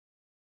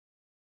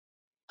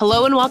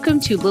Hello and welcome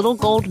to Little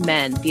Gold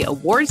Men, the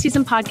award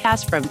season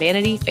podcast from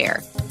Vanity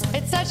Fair.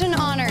 It's such an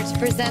honor to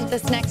present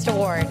this next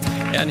award.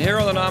 And here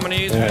are the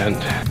nominees. And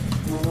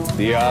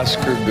the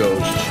Oscar goes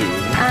to...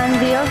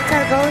 And the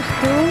Oscar goes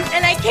to...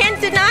 And I can't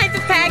deny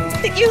the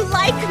fact that you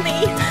like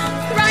me.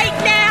 Right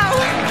now.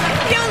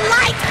 You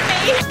like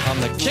me.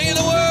 I'm the king of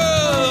the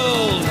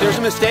world. There's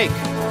a mistake.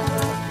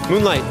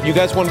 Moonlight, you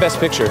guys won Best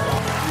Picture.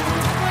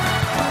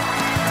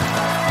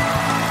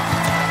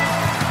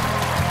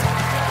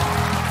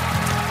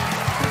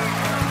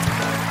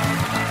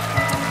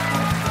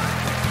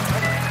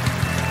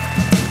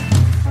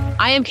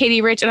 I am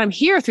Katie Rich, and I'm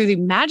here through the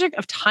magic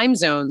of time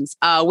zones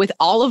with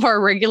all of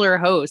our regular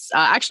hosts.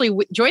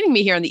 Joining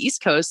me here on the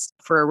East Coast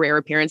for a rare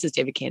appearance is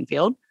David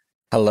Canfield.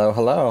 Hello,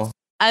 hello.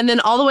 And then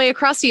all the way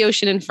across the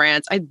ocean in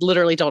France, I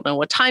literally don't know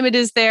what time it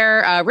is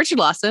there, Richard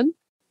Lawson.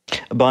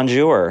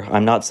 Bonjour.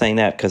 I'm not saying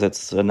that because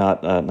it's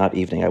not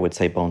evening. I would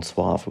say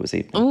bonsoir if it was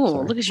evening.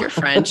 Oh, look at your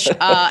French.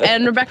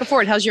 And Rebecca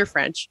Ford, how's your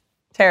French?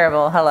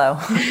 Terrible. Hello.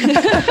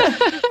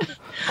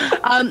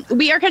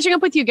 We are catching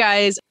up with you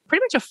guys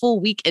pretty much a full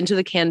week into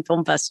the Cannes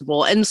Film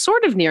Festival and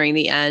sort of nearing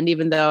the end,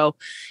 even though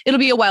it'll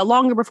be a while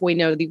longer before we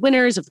know the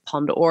winners of the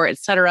Palme d'Or, et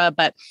cetera.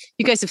 But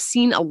you guys have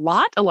seen a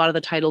lot of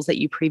the titles that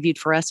you previewed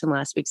for us in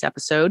last week's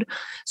episode.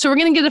 So we're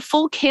going to get a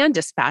full Cannes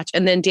dispatch,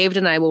 and then David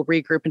and I will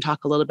regroup and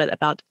talk a little bit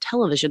about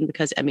television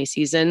because Emmy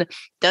season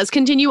does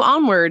continue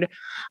onward.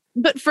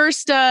 But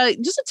first,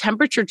 just a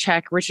temperature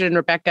check, Richard and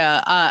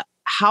Rebecca.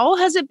 How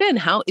has it been?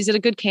 How is it a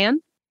good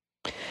Cannes?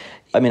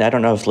 I mean, I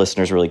don't know if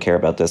listeners really care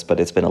about this, but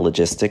it's been a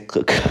logistic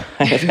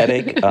kind of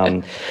headache. I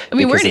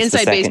mean, we're an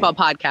inside baseball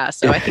podcast,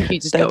 so I think you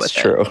just go with it. That's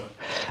true.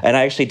 And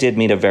I actually did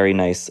meet a very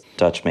nice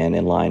Dutch man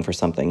in line for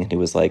something, and he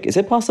was like, "Is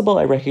it possible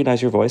I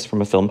recognize your voice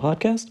from a film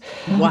podcast?"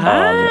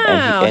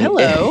 Wow!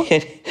 Hello.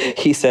 And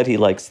he said he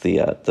likes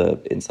the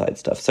inside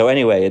stuff. So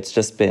anyway, it's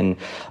just been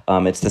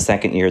it's the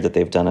second year that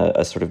they've done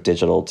a sort of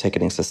digital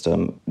ticketing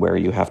system where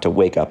you have to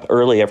wake up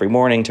early every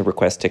morning to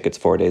request tickets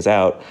 4 days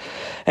out,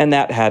 and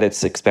that had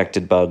its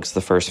expected bugs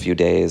the first few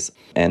days,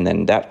 and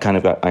then that kind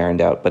of got ironed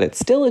out. But it's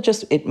still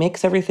it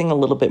makes everything a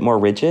little bit more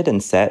rigid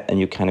and set, and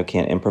you kind of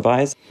can't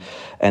improvise.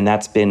 And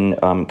that's been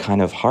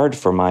kind of hard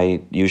for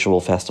my usual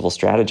festival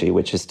strategy,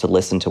 which is to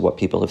listen to what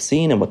people have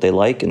seen and what they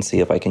like and see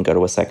if I can go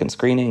to a second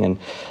screening.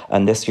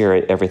 And this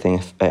year,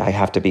 I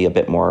have to be a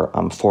bit more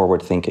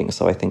forward thinking.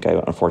 So I think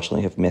I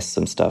unfortunately have missed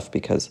some stuff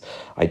because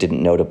I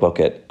didn't know to book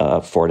it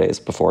 4 days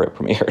before it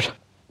premiered.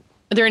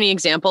 Are there any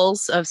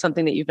examples of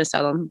something that you've missed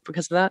out on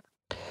because of that?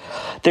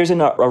 There's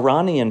an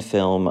Iranian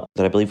film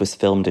that I believe was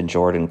filmed in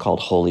Jordan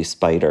called Holy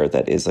Spider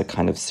that is a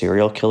kind of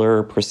serial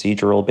killer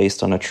procedural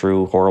based on a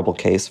true horrible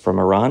case from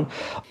Iran.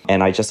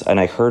 And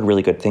I heard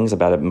really good things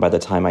about it. And by the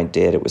time I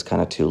did, it was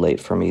kind of too late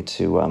for me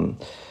to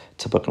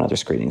book another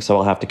screening. So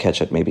I'll have to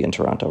catch it maybe in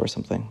Toronto or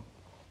something.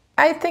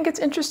 I think it's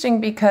interesting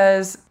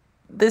because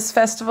this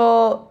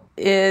festival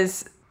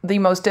is the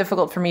most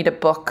difficult for me to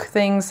book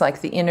things, like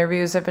the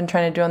interviews I've been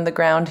trying to do on the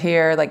ground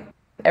here. Like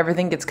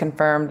everything gets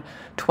confirmed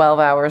 12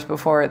 hours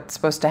before it's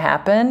supposed to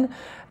happen.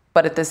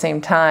 But at the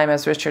same time,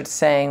 as Richard's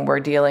saying,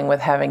 we're dealing with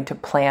having to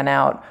plan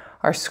out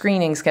our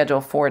screening schedule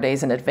 4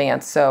 days in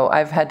advance. So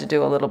I've had to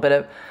do a little bit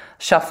of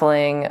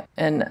shuffling,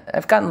 and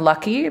I've gotten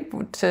lucky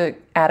to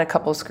add a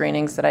couple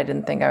screenings that I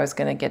didn't think I was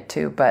going to get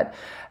to. But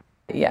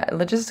yeah,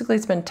 logistically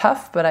it's been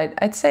tough, but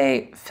I'd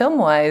say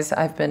film-wise,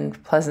 I've been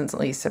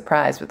pleasantly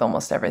surprised with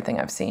almost everything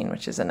I've seen,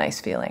 which is a nice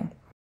feeling.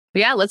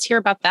 Yeah, let's hear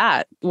about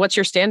that. What's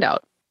your standout?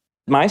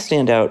 My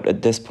standout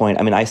at this point,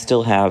 I mean, I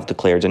still have the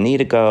Claire Denis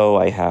to go.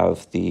 I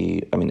have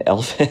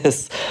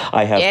Elvis.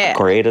 I have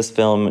Correa's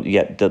film.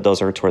 Yet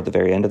those are toward the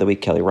very end of the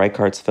week. Kelly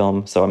Reichardt's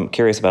film. So I'm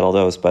curious about all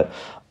those. But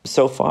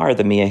so far,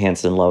 the Mia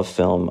Hansen-Love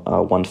film,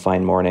 One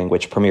Fine Morning,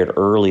 which premiered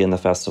early in the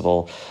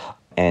festival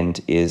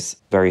and is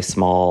very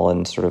small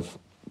and sort of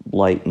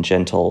light and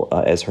gentle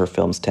as her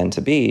films tend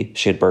to be.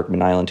 She had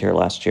Bergman Island here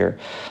last year.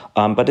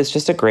 But it's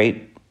just a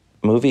great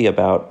movie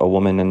about a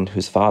woman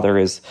whose father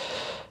is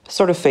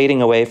sort of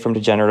fading away from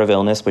degenerative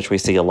illness, which we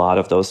see a lot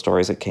of those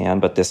stories at Cannes,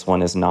 but this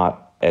one is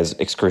not as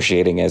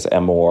excruciating as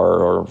Amour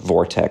or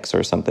Vortex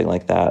or something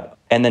like that.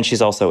 And then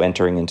she's also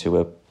entering into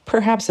a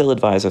perhaps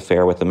ill-advised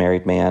affair with a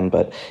married man,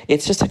 but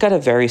it's just got a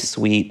very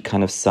sweet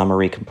kind of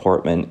summery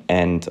comportment.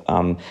 And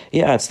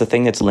it's the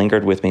thing that's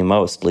lingered with me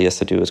most. Léa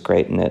Seydoux is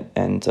great in it.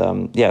 And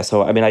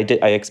so I mean,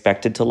 I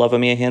expected to love a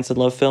Mia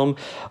Hansen-Love film.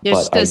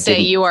 Just to say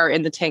you are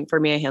in the tank for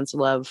Mia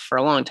Hansen-Love for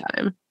a long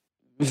time.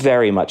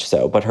 Very much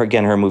so. But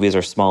her movies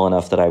are small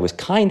enough that I was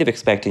kind of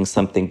expecting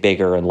something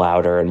bigger and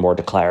louder and more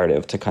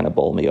declarative to kind of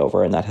bowl me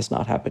over, and that has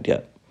not happened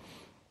yet.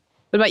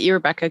 What about you,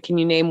 Rebecca? Can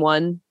you name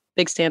one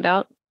big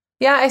standout?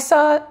 Yeah, I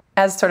saw,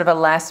 as sort of a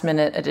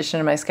last-minute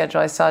addition to my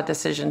schedule, I saw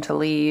Decision to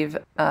Leave,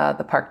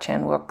 the Park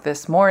Chan-wook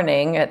this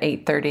morning at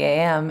 8:30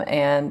 a.m.,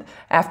 and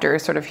after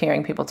sort of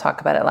hearing people talk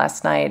about it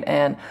last night,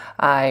 and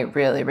I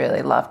really,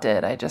 really loved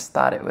it. I just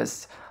thought it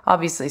was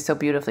obviously so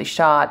beautifully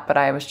shot, but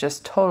I was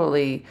just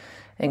totally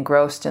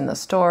engrossed in the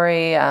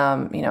story.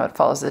 It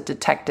follows a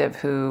detective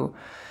who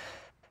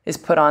is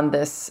put on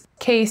this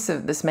case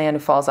of this man who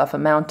falls off a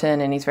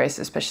mountain, and he's very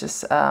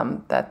suspicious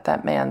that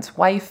that man's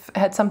wife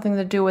had something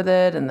to do with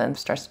it, and then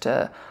starts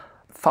to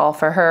fall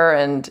for her.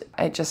 And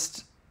I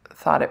just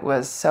thought it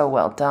was so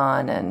well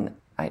done, and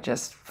I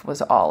just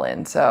was all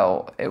in.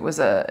 So it was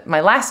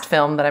my last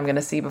film that I'm going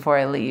to see before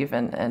I leave,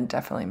 and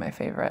definitely my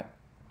favorite.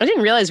 I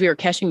didn't realize we were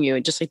catching you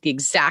at just like the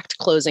exact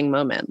closing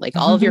moment, like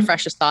all of your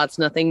freshest thoughts,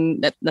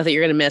 nothing that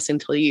you're going to miss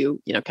until you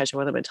catch up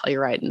with them until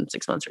you're right in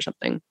 6 months or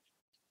something.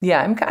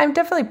 Yeah, I'm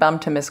definitely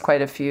bummed to miss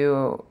quite a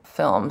few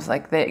films.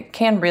 Like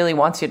Cannes really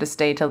wants you to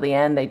stay till the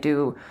end. They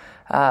do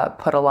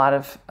put a lot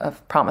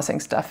of promising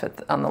stuff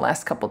on the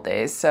last couple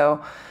days.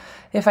 So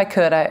if I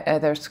could,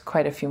 there's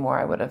quite a few more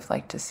I would have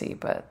liked to see,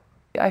 but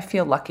I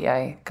feel lucky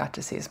I got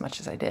to see as much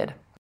as I did.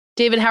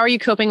 David, how are you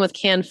coping with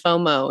Cannes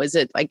FOMO? Is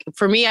it like,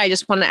 for me, I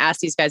just want to ask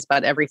these guys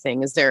about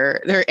everything. Is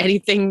there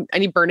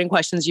any burning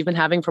questions you've been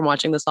having from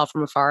watching this all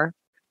from afar?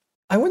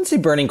 I wouldn't say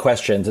burning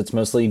questions. It's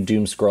mostly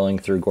doom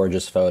scrolling through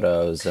gorgeous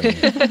photos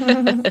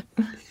and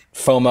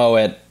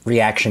FOMO at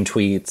reaction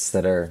tweets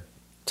that are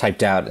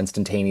typed out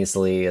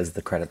instantaneously as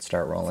the credits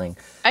start rolling.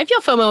 I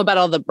feel FOMO about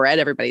all the bread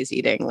everybody's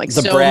eating. Like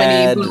the so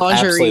bread, many boulangeries.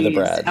 Absolutely the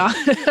bread.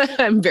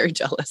 I'm very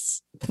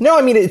jealous. No,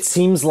 I mean, it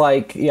seems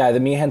like, the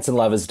Mia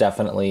Hansen-Løve is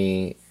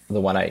definitely the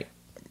one I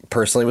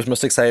personally was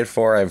most excited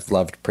for. I've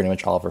loved pretty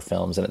much all of her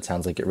films, and it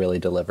sounds like it really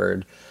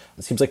delivered.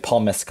 It seems like Paul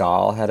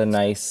Mescal had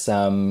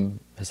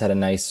has had a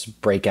nice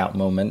breakout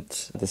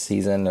moment this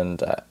season, and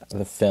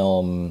the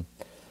film,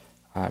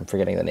 I'm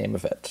forgetting the name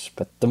of it,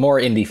 but the more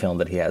indie film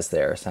that he has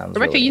there sounds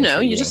Rebecca, really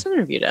intriguing. you just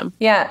interviewed him.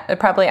 Yeah,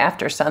 probably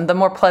After Sun, the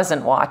more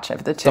pleasant watch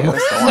of the two is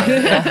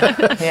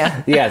the one.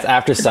 Yeah. Yes,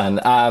 After Sun.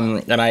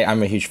 And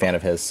I'm a huge fan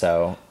of his,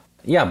 so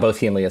yeah, both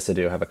he and Léa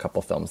Seydoux have a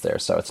couple films there,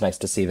 so it's nice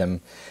to see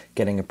them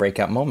getting a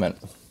breakout moment.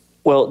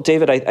 Well,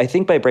 David, I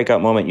think by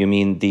breakout moment, you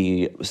mean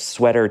the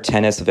sweater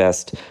tennis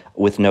vest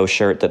with no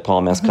shirt that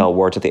Paul Mescal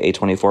wore to the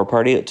A24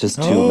 party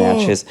just to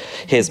match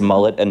his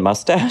mullet and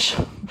mustache.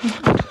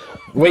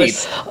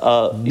 Wait,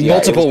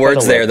 multiple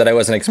words there that I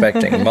wasn't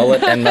expecting.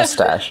 Mullet and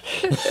mustache.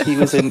 He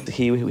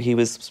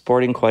was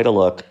sporting quite a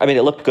look. I mean,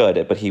 it looked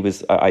good, but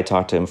I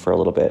talked to him for a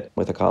little bit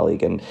with a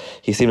colleague, and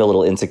he seemed a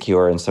little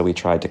insecure, and so we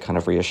tried to kind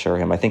of reassure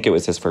him. I think it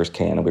was his first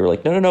Cannes, and we were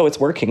like, no, it's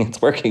working,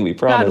 we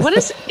promise. God, what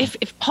is,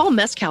 if Paul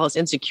Mescal is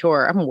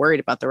insecure, I'm worried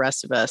about the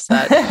rest of us.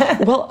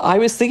 Well, I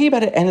was thinking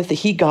about it, and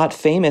he got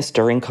famous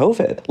during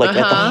COVID, like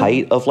at the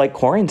height of like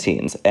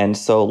quarantines, and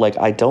so like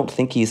I don't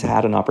think he's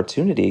had an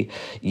opportunity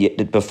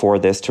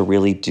before this to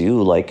really do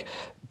like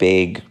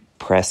big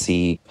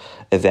pressy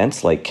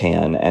events like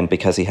Cannes, and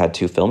because he had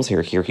two films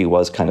here he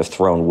was kind of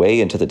thrown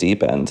way into the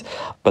deep end.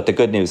 But the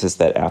good news is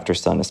that After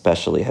Sun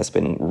especially has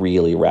been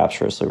really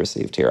rapturously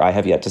received here. I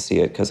have yet to see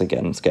it because,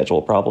 again,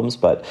 schedule problems,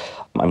 but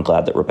I'm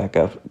glad that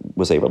Rebecca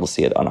was able to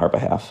see it on our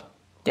behalf.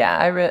 Yeah,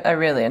 I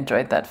really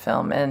enjoyed that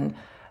film, and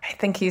I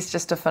think he's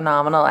just a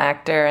phenomenal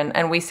actor,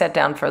 and we sat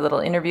down for a little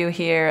interview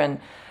here and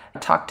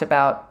talked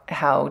about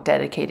how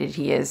dedicated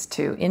he is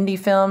to indie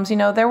films.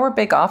 There were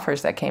big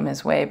offers that came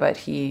his way, but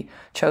he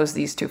chose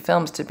these two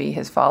films to be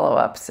his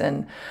follow-ups.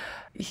 And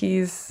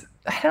he's,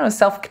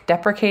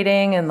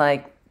 self-deprecating and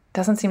like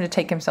doesn't seem to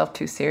take himself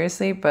too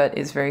seriously, but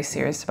is very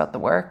serious about the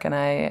work. And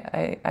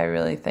I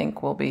really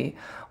think we'll be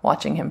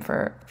watching him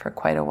for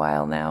quite a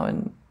while now.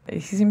 And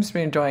he seems to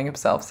be enjoying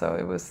himself. So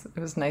it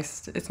was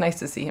nice. It's nice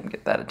to see him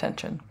get that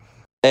attention.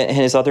 And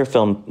his other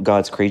film,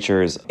 God's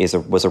Creatures,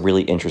 was a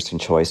really interesting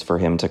choice for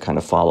him to kind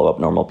of follow up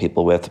Normal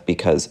People with,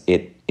 because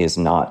it is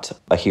not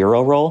a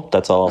hero role.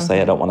 That's all I'll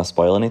say. I don't want to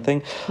spoil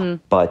anything.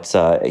 But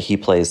he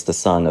plays the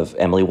son of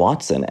Emily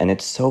Watson. And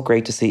it's so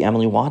great to see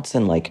Emily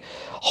Watson like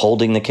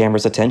holding the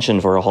camera's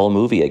attention for a whole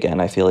movie again.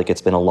 I feel like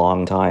it's been a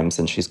long time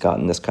since she's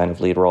gotten this kind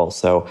of lead role.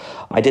 So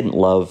I didn't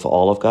love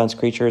all of God's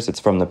Creatures. It's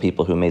from the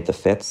people who made The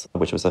Fits,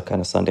 which was a kind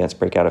of Sundance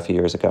breakout a few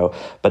years ago.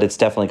 But it's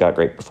definitely got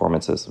great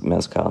performances,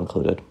 Mescal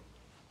included.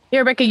 Yeah,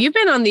 Rebecca, you've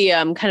been on the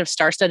kind of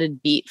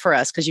star-studded beat for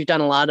us because you've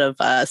done a lot of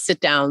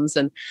sit-downs,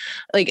 and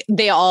like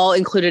they all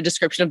include a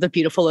description of the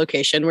beautiful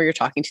location where you're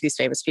talking to these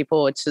famous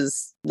people, which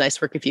is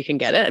nice work if you can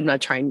get it. I'm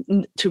not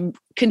trying to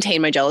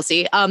contain my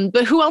jealousy.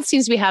 But who else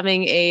seems to be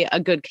having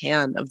a good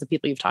Cannes of the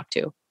people you've talked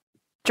to?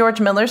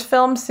 George Miller's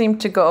films seemed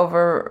to go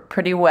over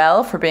pretty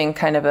well for being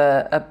kind of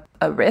a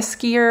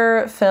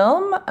riskier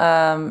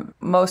film.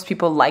 Most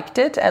people liked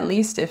it, at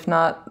least, if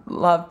not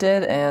loved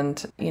it.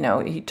 And,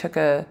 he took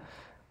a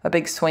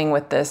big swing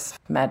with this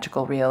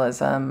magical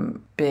realism,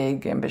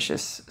 big,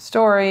 ambitious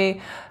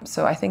story.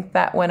 So I think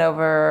that went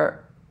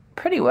over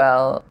pretty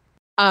well.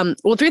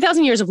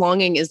 3,000 Years of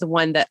Longing is the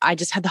one that I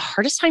just had the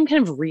hardest time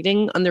kind of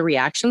reading on the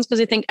reactions,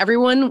 because I think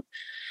everyone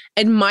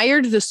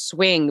admired the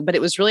swing, but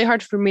it was really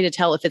hard for me to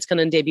tell if it's going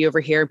to debut over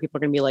here and people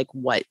are going to be like,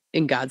 what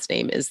in God's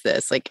name is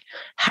this? Like,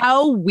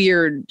 how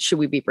weird should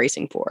we be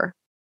bracing for?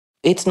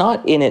 It's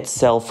not in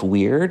itself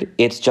weird.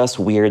 It's just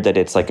weird that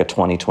it's like a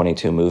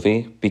 2022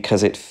 movie,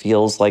 because it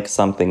feels like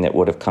something that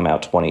would have come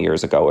out 20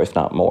 years ago, if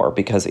not more,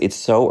 because it's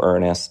so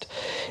earnest.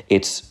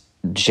 It's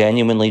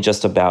genuinely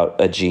just about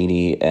a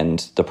genie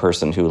and the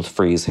person who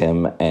frees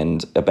him,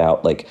 and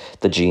about like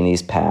the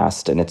genie's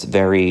past. And it's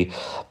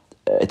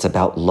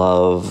about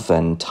love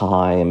and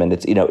time, and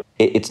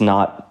it's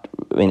not,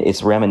 I mean,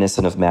 it's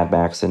reminiscent of Mad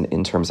Max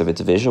in terms of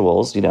its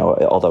visuals,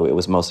 although it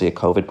was mostly a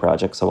COVID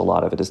project, so a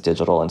lot of it is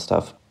digital and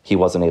stuff. He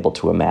wasn't able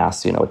to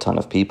amass, a ton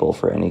of people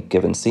for any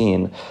given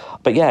scene.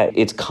 But yeah,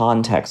 its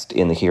context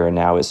in the here and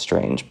now is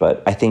strange.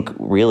 But I think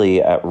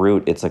really at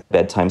root, it's a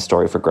bedtime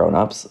story for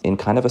grown-ups in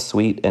kind of a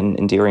sweet and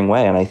endearing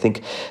way. And I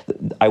think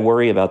I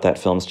worry about that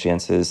film's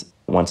chances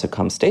once it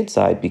comes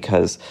stateside,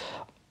 because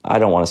I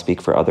don't want to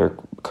speak for other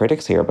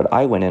critics here, but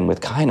I went in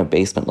with kind of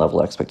basement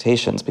level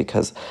expectations,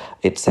 because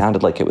it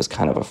sounded like it was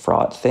kind of a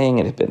fraught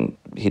thing.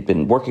 He'd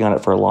been working on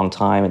it for a long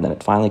time, and then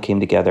it finally came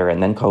together,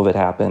 and then COVID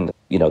happened.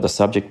 The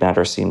subject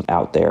matter seemed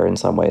out there in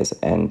some ways.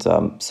 And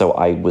so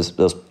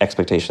those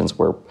expectations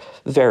were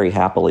very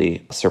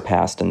happily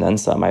surpassed, and then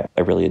some. I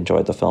really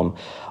enjoyed the film.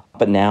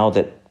 But now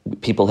that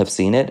people have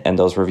seen it and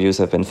those reviews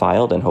have been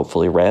filed and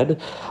hopefully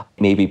read,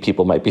 maybe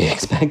people might be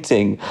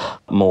expecting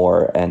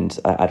more, and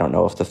I don't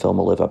know if the film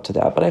will live up to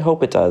that, but I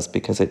hope it does,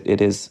 because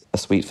it is a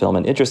sweet film,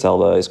 and Idris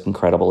Elba is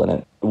incredible in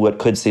it. What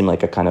could seem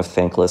like a kind of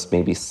thankless,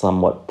 maybe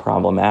somewhat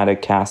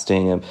problematic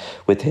casting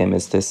with him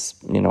as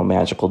this,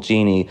 magical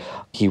genie,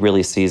 he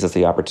really seizes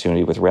the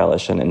opportunity with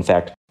relish. And in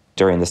fact,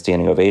 during the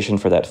standing ovation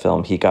for that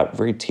film, he got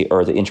very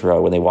or the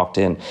intro when they walked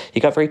in, he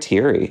got very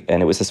teary,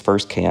 and it was his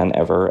first Cannes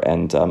ever,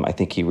 and I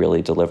think he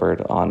really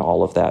delivered on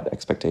all of that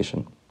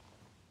expectation.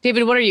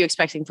 David, what are you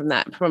expecting from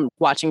that, from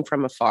watching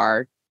from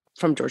afar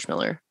from George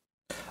Miller?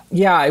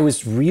 Yeah, it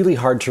was really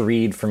hard to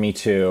read for me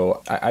too.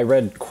 I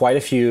read quite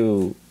a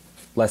few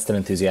less than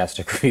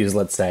enthusiastic reviews,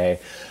 let's say,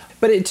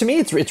 but to me,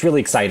 it's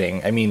really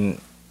exciting. I mean,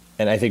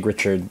 and I think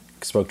Richard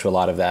spoke to a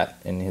lot of that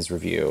in his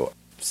review.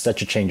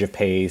 Such a change of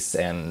pace,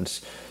 and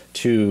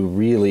two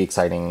really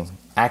exciting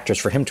actors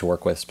for him to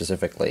work with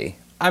specifically.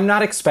 I'm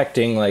not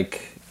expecting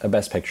like a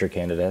Best Picture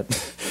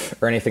candidate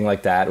or anything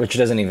like that, which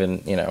doesn't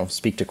even,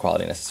 speak to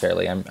quality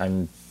necessarily.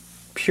 I'm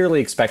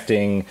purely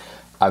expecting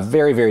a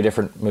very, very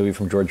different movie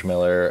from George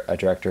Miller, a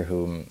director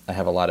whom I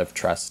have a lot of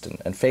trust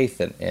and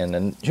faith in,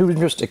 and who I'm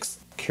just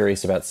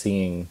curious about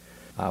seeing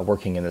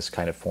working in this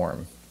kind of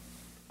form.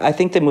 I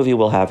think the movie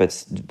will have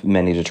its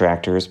many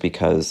detractors,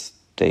 because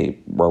they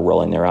were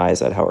rolling their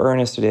eyes at how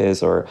earnest it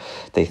is, or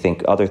they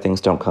think other things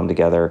don't come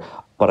together.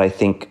 But I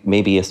think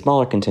maybe a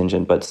smaller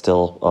contingent, but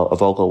still a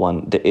vocal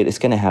one, it is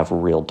going to have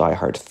real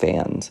diehard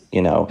fans,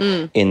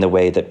 in the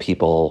way that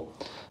people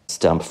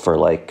stump for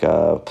like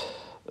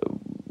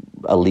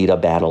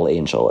Alita Battle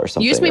Angel or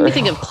something. You just made me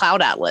think of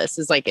Cloud Atlas.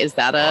 Is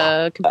that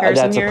a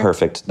comparison that's here?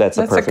 That's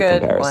a perfect good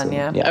comparison.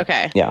 One, yeah.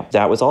 Okay. Yeah,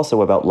 that was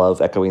also about love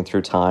echoing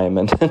through time,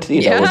 and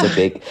it was a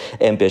big,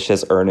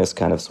 ambitious, earnest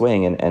kind of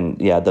swing. And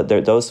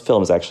those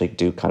films actually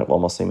do kind of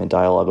almost seem in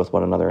dialogue with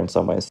one another in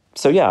some ways.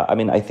 So yeah, I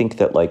mean, I think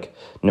that like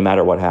no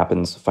matter what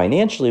happens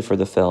financially for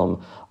the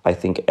film, I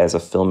think as a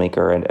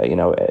filmmaker, and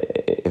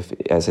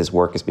as his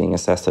work is being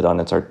assessed on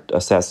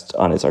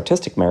its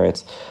artistic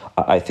merits,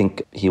 I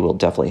think he will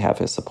definitely have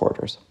his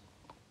supporters.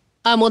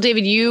 Well,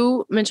 David,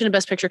 you mentioned a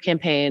Best Picture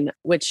campaign,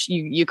 which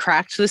you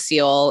cracked the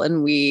seal,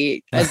 and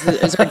we,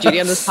 as our duty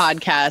on this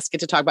podcast, get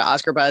to talk about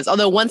Oscar buzz.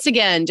 Although once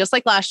again, just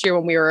like last year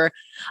when we were,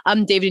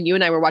 David and you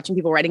and I were watching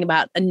people writing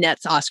about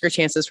Annette's Oscar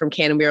chances from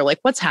Cannes, and we were like,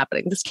 what's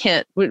happening?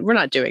 We're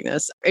not doing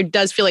this. It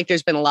does feel like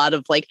there's been a lot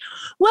of like,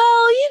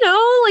 well,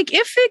 like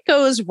if it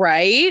goes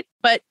right,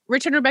 but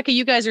Richard and Rebecca,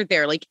 you guys are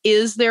there. Like,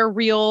 is there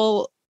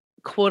real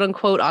quote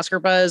unquote Oscar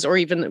buzz, or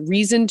even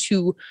reason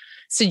to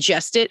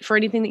suggest it for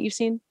anything that you've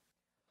seen?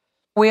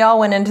 We all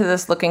went into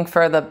this looking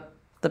for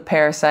the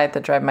Parasite,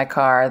 that Drive My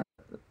Car,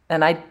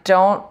 and I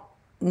don't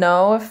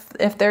know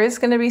if there is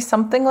going to be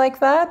something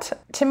like that.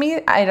 To me,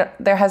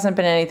 there hasn't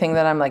been anything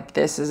that I'm like,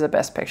 this is a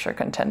Best Picture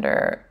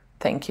contender.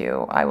 Thank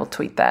you. I will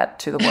tweet that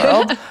to the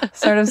world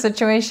sort of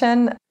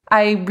situation.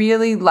 I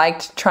really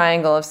liked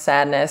Triangle of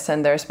Sadness,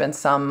 and there's been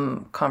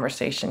some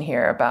conversation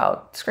here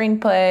about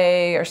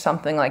screenplay or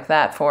something like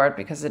that for it,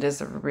 because it is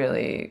a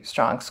really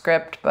strong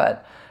script,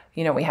 but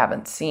we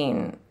haven't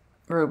seen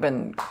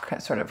Ruben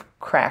sort of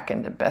crack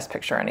into Best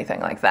Picture or anything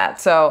like that.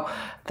 So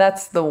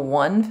that's the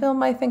one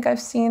film I think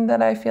I've seen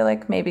that I feel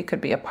like maybe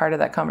could be a part of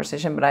that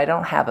conversation, but I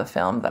don't have a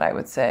film that I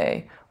would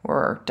say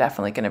we're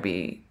definitely going to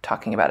be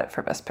talking about it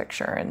for Best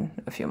Picture in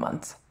a few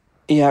months.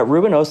 Yeah,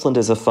 Ruben Östlund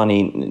is a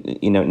funny,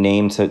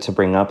 name to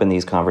bring up in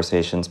these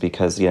conversations,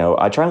 because,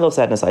 Triangle of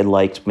Sadness I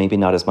liked, maybe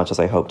not as much as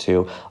I hoped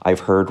to.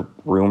 I've heard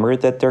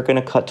rumored that they're going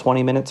to cut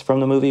 20 minutes from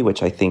the movie,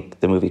 which I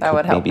think the movie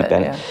could maybe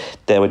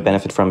that would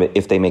benefit from it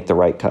if they make the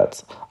right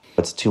cuts.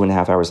 It's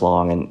 2.5 hours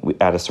long, and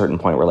at a certain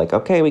point we're like,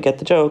 okay, we get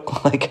the joke.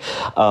 But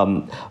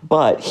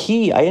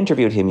I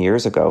interviewed him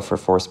years ago for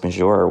Force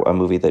Majeure, a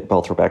movie that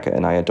both Rebecca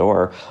and I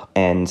adore,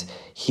 and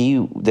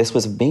this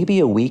was maybe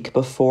a week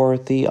before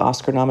the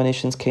Oscar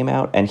nominations came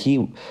out, and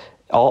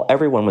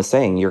everyone was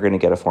saying, you're going to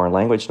get a foreign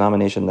language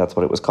nomination. That's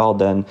what it was called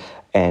then,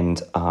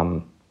 and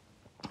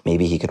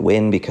maybe he could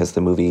win because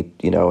the movie,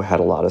 had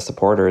a lot of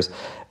supporters.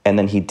 And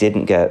then he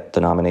didn't get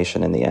the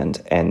nomination in the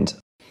end. And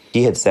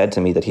he had said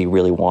to me that he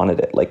really wanted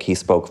it. Like, he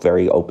spoke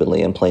very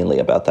openly and plainly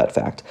about that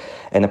fact.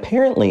 And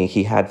apparently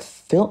he had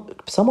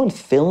someone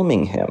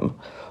filming him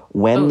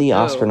when the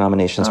Oscar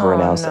nominations were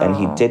announced, and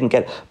he didn't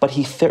get, but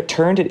he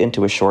turned it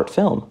into a short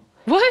film.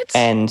 What?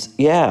 And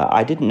yeah,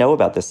 I didn't know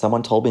about this.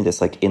 Someone told me this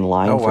like in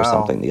line for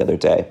something the other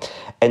day.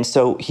 And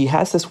so he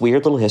has this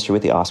weird little history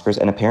with the Oscars,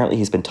 and apparently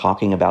he's been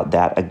talking about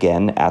that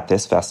again at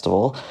this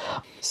festival.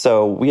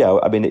 So, yeah,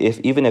 I mean,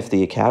 even if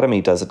the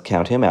Academy doesn't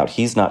count him out,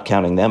 he's not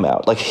counting them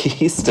out. Like,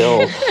 he's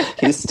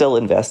still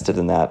invested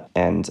in that.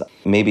 And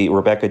maybe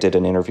Rebecca did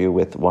an interview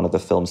with one of the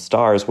film's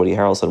stars, Woody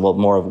Harrelson.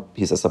 Well,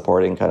 he's a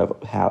supporting kind of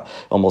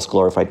almost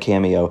glorified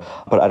cameo.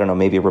 But I don't know,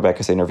 maybe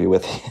Rebecca's interview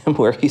with him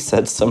where he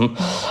said some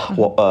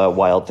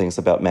wild things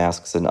about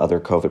masks and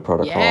other COVID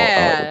protocol.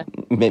 Yeah.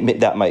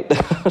 That might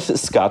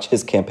scotch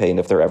his campaign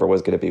if there ever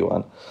was going to be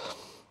one.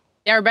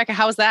 Yeah, Rebecca,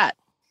 how was that?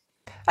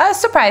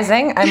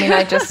 Surprising. I mean,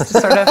 I just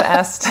sort of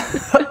asked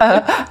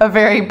a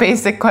very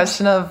basic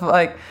question of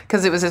like,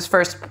 because it was his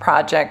first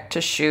project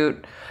to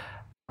shoot,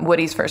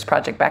 Woody's first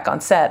project back on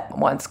set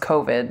once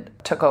COVID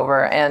took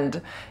over, and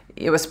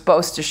it was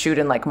supposed to shoot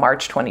in like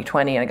March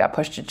 2020, and it got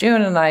pushed to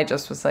June, and I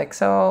just was like,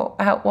 so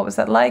what was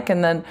that like?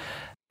 And then,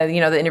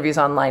 the interview's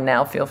online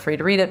now, feel free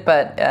to read it,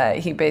 but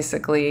he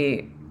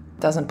basically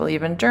doesn't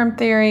believe in germ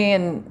theory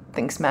and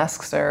thinks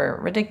masks are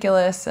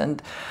ridiculous,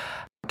 and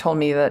told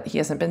me that he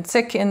hasn't been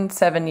sick in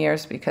 7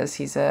 years because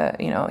he's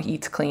he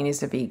eats clean,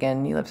 he's a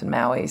vegan, he lives in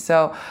Maui.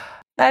 So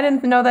I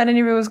didn't know that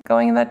interview was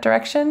going in that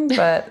direction,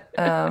 but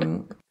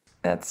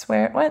that's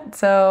where it went.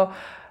 So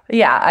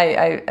yeah,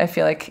 I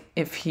feel like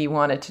if he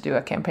wanted to do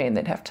a campaign,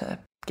 they'd have to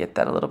get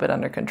that a little bit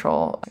under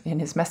control in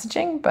his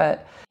messaging,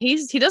 but he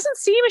doesn't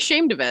seem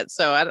ashamed of it,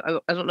 so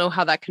I don't know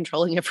how that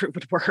controlling effort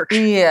would work.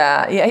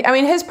 Yeah. I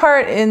mean, his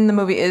part in the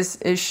movie is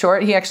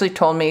short. He actually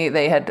told me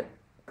they had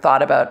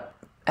thought about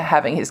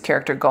having his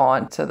character go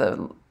on to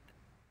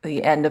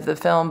the end of the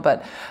film,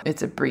 but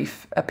it's a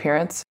brief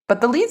appearance. But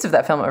the leads of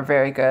that film are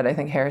very good. I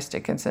think Harris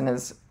Dickinson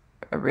is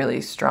a really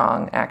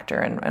strong actor,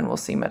 and we'll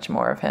see much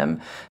more of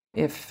him.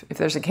 If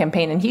there's a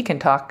campaign and he can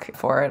talk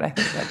for it, I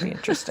think that'd be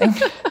interesting.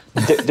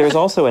 There's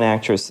also an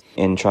actress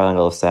in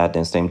Triangle of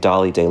Sadness named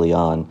Dolly De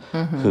Leon,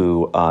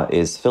 who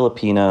is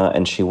Filipina,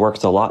 and she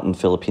works a lot in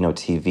Filipino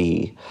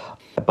TV,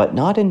 but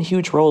not in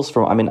huge roles.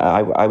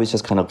 I was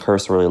just kind of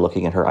cursorily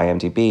looking at her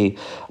IMDb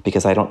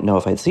because I don't know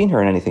if I'd seen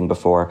her in anything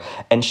before.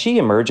 And she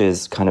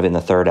emerges kind of in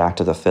the third act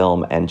of the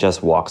film and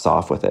just walks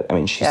off with it. I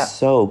mean, she's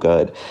so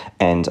good.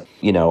 And,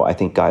 I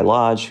think Guy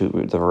Lodge, who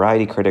the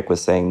Variety critic,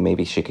 was saying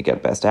maybe she could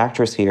get Best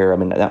Actress here. I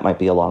mean, that might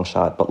be a long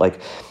shot. But like,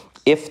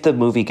 if the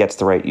movie gets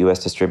the right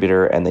U.S.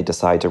 distributor and they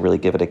decide to really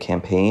give it a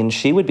campaign,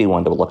 she would be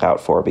one to look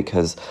out for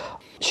because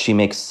she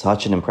makes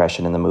such an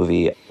impression in the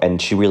movie,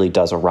 and she really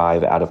does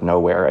arrive out of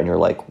nowhere, and you're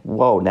like,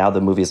 whoa, now the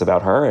movie's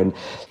about her. And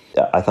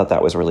I thought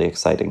that was really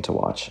exciting to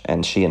watch.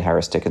 And she and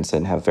Harris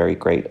Dickinson have very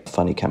great,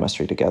 funny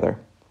chemistry together.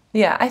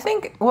 Yeah, I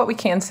think what we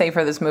can say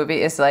for this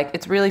movie is like,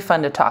 it's really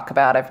fun to talk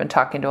about. I've been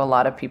talking to a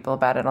lot of people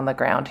about it on the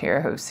ground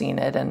here who've seen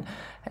it, and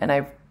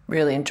I've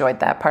really enjoyed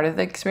that part of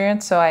the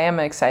experience. So I am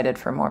excited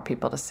for more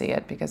people to see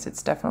it because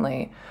it's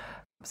definitely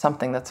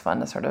something that's fun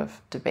to sort of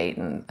debate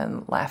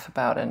and laugh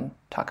about and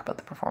talk about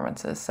the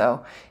performances.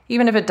 So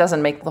even if it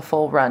doesn't make the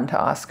full run to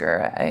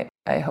Oscar,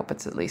 I hope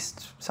it's at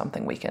least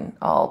something we can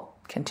all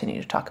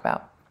continue to talk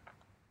about.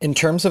 In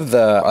terms of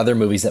the other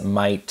movies that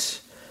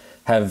might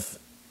have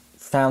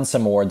found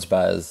some awards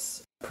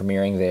buzz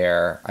premiering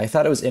there, I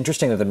thought it was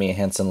interesting that the Mia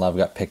Hansen-Løve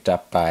got picked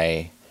up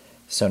by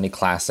Sony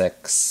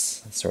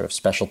Classics, sort of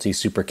specialty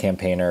super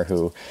campaigner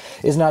who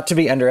is not to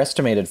be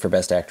underestimated for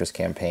Best Actress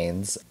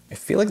campaigns. I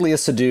feel like Léa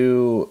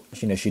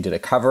Seydoux, she did a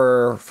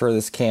cover for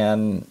this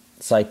Cannes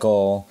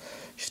cycle.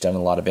 She's done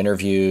a lot of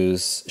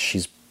interviews.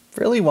 She's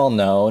really well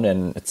known,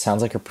 and it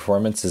sounds like her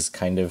performance is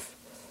kind of,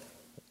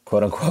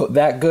 quote unquote,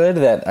 that good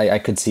that I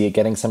could see it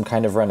getting some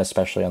kind of run,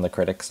 especially on the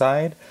critic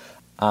side.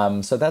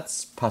 So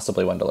that's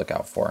possibly one to look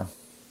out for.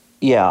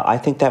 Yeah, I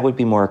think that would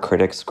be more a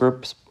critics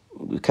groups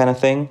kind of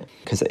thing,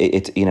 because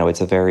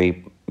it's a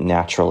very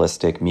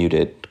naturalistic,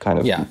 muted kind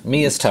of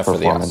Mia's tough for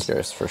the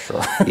Oscars for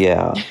sure.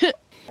 Yeah.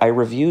 I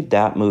reviewed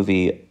that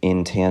movie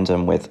in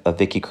tandem with a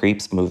Vicky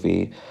Krieps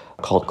movie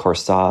called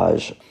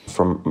Corsage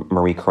from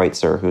Marie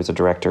Kreutzer, who's a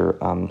director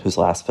whose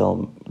last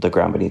film, The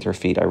Ground Beneath Your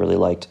Feet, I really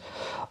liked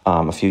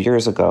a few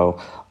years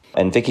ago.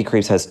 And Vicky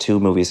Krieps has two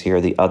movies here.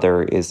 The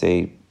other is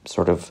a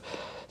sort of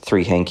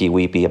three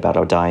hanky-weepy about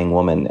a dying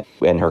woman,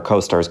 and her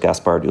co-star is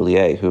Gaspard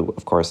Ullier, who,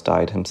 of course,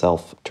 died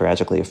himself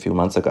tragically a few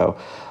months ago.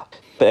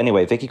 But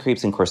anyway, Vicky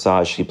Krieps in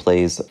Corsage, she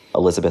plays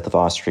Elizabeth of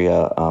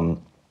Austria.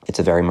 It's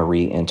a very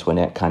Marie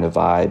Antoinette kind of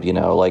vibe,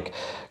 like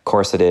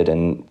corseted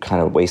and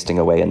kind of wasting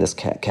away in this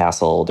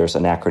castle. There's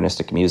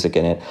anachronistic music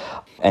in it.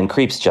 And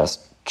Krieps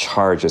just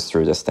charges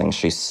through this thing.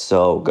 She's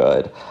so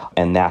good.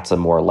 And that's a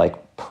more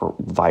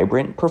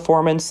vibrant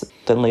performance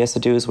than Léa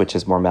Seydoux's, which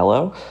is more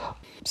mellow.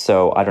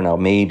 So I don't know,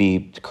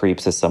 maybe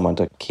Krieps is someone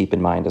to keep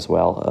in mind as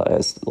well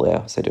as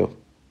Léa Seydoux.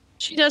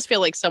 She does feel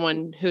like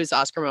someone whose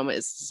Oscar moment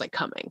is like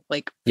coming.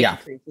 Like, Yeah.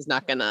 is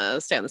not gonna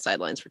stay on the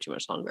sidelines for too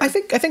much longer. I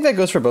think that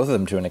goes for both of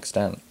them to an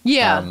extent.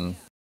 Yeah.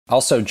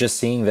 Also, just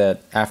seeing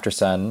that After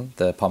Sun,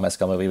 the Paul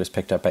Mescal movie, was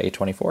picked up by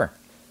A24.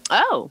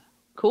 Oh,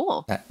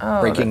 cool.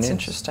 Breaking that's news.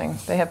 interesting.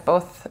 They have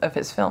both of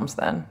his films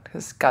then,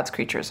 because God's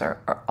Creatures are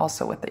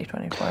also with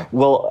A24.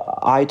 Well,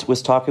 I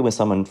was talking with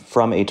someone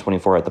from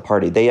A24 at the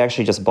party. They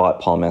actually just bought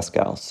Paul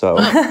Mescal, so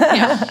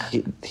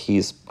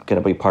he's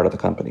going to be part of the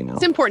company now.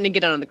 It's important to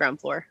get on the ground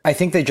floor. I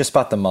think they just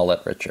bought the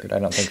mullet, Richard. I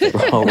don't think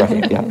they Oh,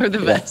 right, yeah. Or the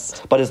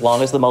vest. But as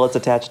long as the mullet's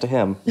attached to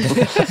him, they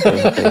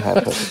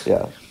have it,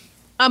 yeah.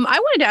 I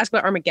wanted to ask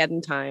about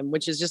Armageddon Time,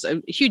 which is just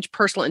a huge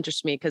personal interest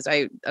to me because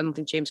I don't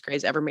think James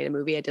Gray's ever made a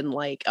movie I didn't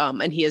like.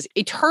 And he is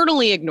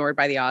eternally ignored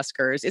by the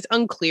Oscars. It's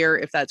unclear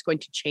if that's going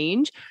to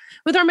change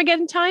with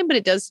Armageddon Time, but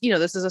it does,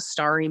 this is a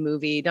starry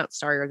movie, not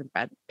starrier than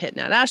Brad Pitt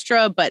and Ad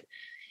Astra, but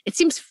it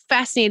seems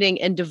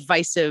fascinating and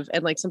divisive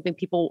and like something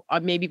people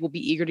maybe will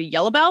be eager to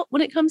yell about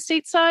when it comes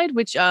stateside,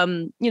 which,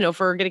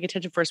 for getting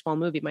attention for a small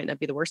movie might not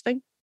be the worst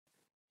thing.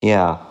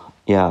 Yeah,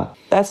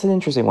 that's an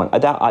interesting one.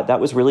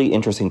 That was really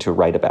interesting to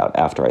write about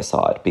after I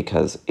saw it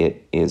because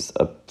it is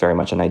very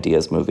much an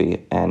ideas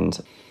movie. And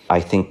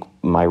I think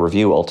my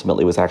review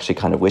ultimately was actually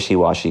kind of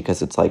wishy-washy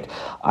because it's like,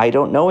 I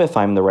don't know if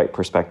I'm the right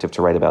perspective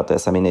to write about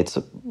this. I mean, it's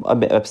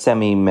a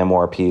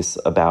semi-memoir piece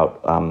about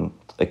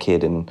a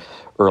kid in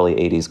early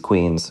 80s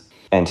Queens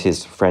and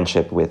his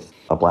friendship with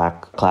a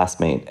black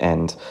classmate,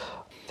 and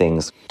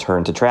things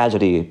turn to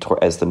tragedy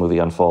as the movie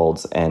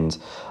unfolds. And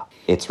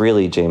it's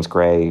really James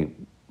Gray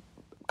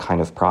kind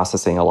of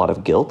processing a lot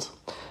of guilt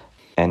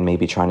and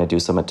maybe trying to do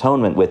some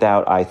atonement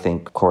without, I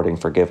think, courting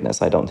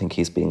forgiveness. I don't think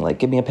he's being like,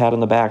 give me a pat on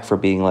the back for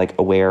being like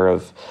aware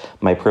of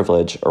my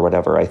privilege or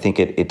whatever. I think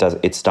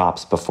it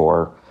stops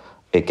before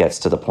it gets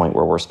to the point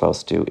where we're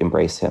supposed to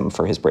embrace him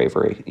for his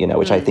bravery,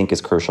 which I think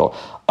is crucial.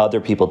 Other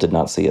people did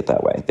not see it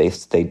that way.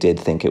 They did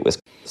think it was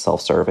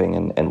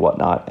self-serving and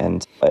whatnot.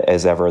 And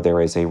as ever,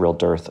 there is a real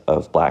dearth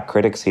of black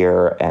critics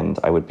here. And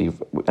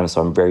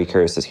so I'm very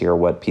curious to hear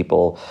what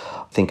people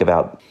think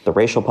about the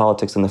racial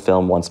politics in the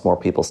film once more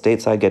people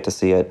stateside get to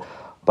see it.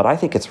 But I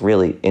think it's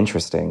really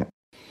interesting.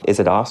 Is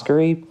it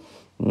Oscar-y?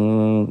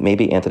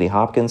 Maybe Anthony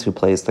Hopkins, who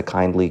plays the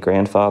kindly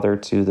grandfather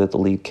to the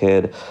lead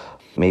kid.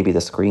 Maybe the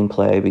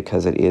screenplay,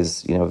 because it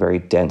is, very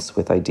dense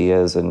with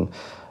ideas and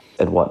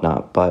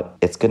whatnot. But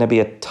it's going to be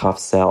a tough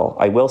sell.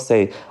 I will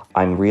say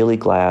I'm really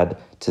glad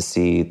to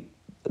see,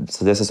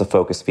 so this is a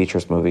Focus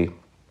Features movie,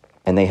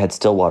 and they had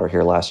Stillwater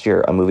here last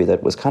year, a movie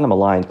that was kind of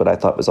maligned, but I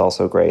thought was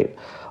also great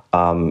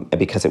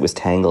because it was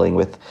tangling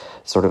with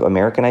sort of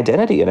American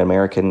identity and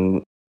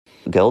American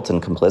guilt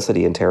and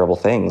complicity and terrible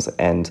things.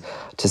 And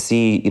to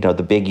see,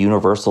 the big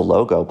Universal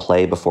logo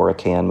play before a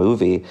Cannes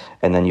movie,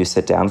 and then you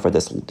sit down for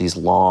these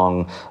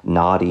long,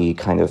 naughty,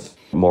 kind of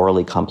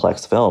morally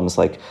complex films,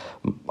 like,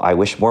 I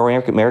wish more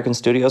American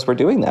studios were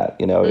doing that.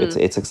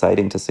 It's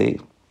exciting to see.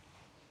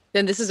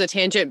 Then this is a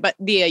tangent, but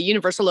the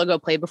Universal logo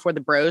played before the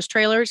Bros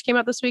trailers came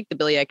out this week, the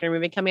Billy Eichner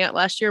movie coming out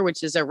last year,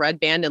 which is a red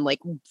band and like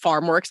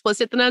far more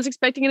explicit than I was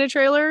expecting in a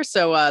trailer.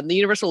 So the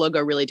Universal logo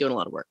really doing a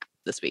lot of work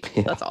this week.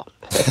 Yeah. That's all.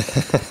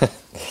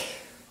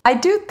 I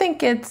do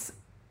think it's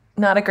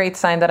not a great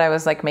sign that I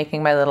was like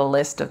making my little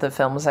list of the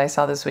films I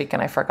saw this week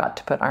and I forgot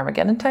to put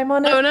Armageddon Time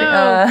on it. Oh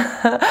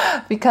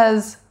no!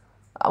 Because,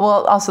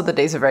 also the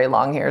days are very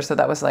long here, so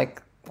that was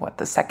like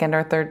the second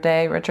or third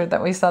day, Richard,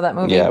 that we saw that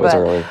movie. Yeah, it was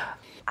early.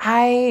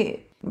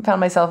 I found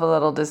myself a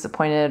little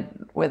disappointed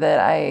with it.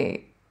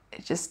 I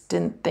just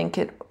didn't think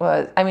it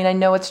was. I mean, I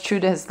know it's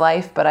true to his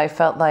life, but I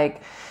felt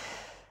like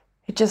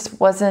it just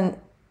wasn't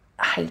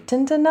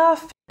heightened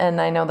enough. And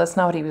I know that's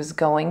not what he was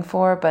going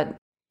for, but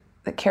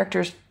the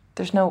characters,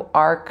 there's no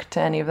arc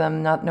to any of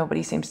them.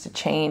 Nobody seems to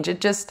change.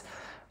 It just,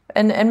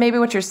 and maybe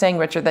what you're saying,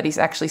 Richard, that he's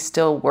actually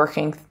still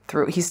working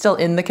through, he's still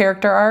in the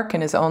character arc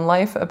in his own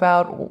life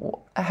about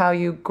how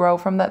you grow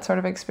from that sort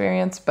of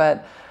experience,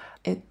 but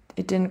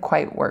it didn't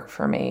quite work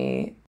for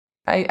me.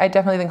 I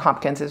definitely think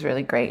Hopkins is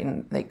really great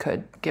and they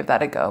could give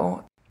that a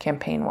go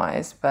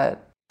campaign-wise,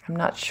 but I'm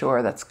not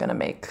sure that's going to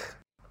make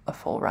a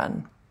full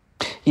run.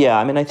 Yeah,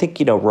 I mean, I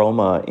think,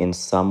 Roma in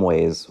some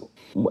ways,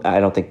 I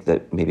don't think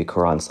that maybe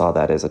Cuarón saw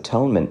that as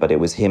atonement, but it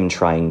was him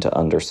trying to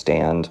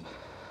understand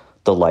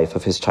the life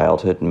of his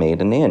childhood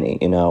maid and nanny,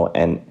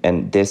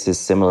 and this is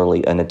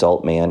similarly an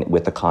adult man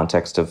with the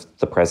context of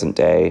the present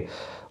day,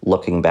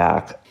 looking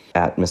back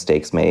at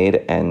mistakes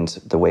made and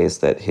the ways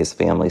that his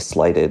family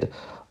slighted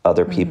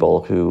other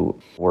people who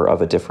were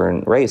of a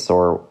different race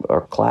or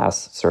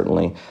class,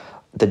 certainly.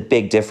 The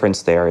big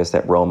difference there is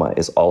that Roma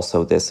is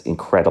also this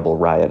incredible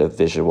riot of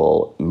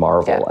visual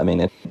marvel. Yeah. I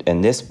mean,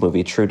 and this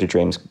movie, true to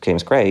James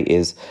Gray,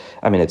 is,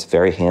 I mean, it's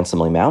very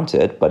handsomely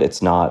mounted, but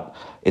it's not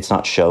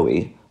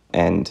showy,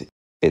 and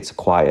it's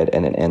quiet,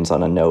 and it ends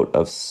on a note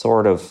of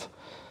sort of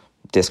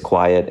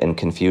disquiet and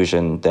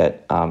confusion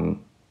that,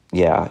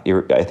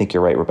 I think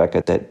you're right,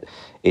 Rebecca, that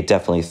it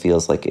definitely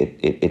feels like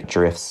it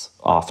drifts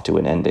off to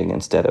an ending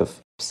instead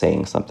of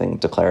saying something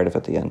declarative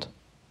at the end.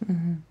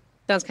 Mm-hmm.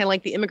 Sounds kind of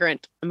like The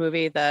Immigrant, a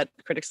movie that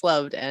critics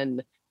loved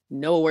and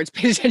no awards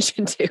paid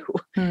attention to.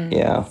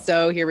 Yeah.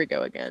 So here we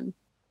go again.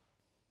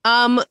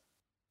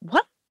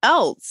 What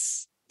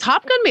else?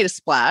 Top Gun made a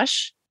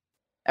splash.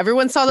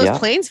 Everyone saw those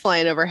planes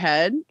flying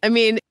overhead. I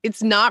mean,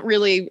 it's not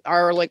really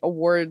our like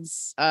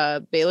awards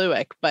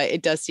bailiwick, but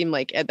it does seem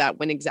like that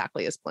went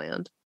exactly as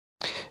planned.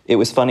 It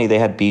was funny. They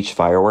had beach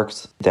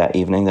fireworks that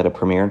evening that it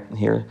premiered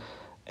here.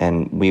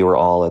 And we were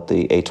all at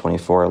the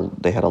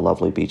A24. They had a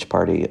lovely beach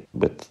party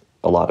with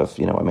a lot of,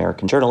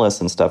 American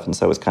journalists and stuff. And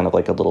so it was kind of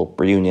like a little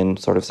reunion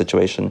sort of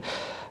situation.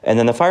 And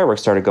then the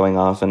fireworks started going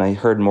off, and I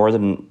heard more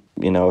than,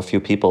 a few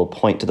people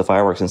point to the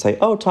fireworks and say,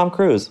 "Oh, Tom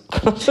Cruise."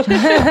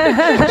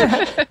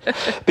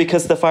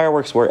 Because the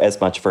fireworks were as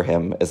much for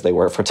him as they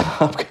were for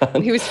Top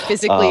Gun. He was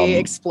physically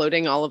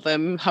exploding all of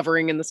them,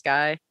 hovering in the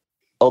sky.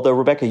 Although,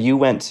 Rebecca, you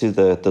went to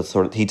the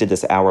sort of, he did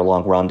this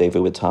hour-long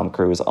rendezvous with Tom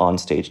Cruise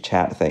on-stage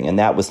chat thing, and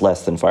that was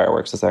less than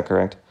fireworks. Is that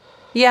correct?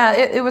 Yeah,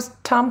 it was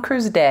Tom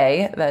Cruise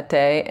Day that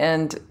day,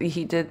 and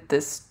he did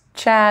this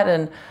chat,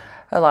 and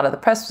a lot of the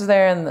press was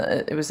there, and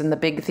it was in the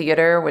big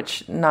theater,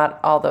 which not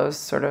all those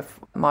sort of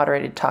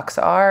moderated talks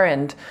are,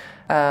 and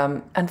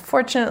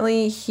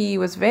unfortunately, he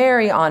was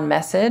very on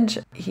message.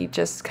 He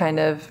just kind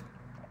of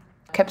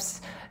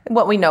kept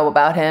what we know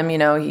about him.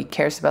 He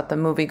cares about the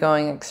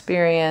movie-going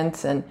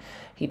experience, and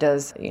he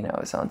does,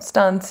 his own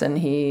stunts, and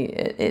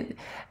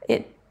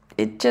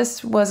it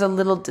just was a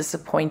little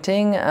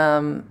disappointing.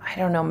 I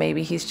don't know,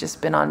 maybe he's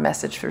just been on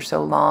message for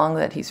so long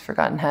that he's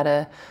forgotten how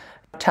to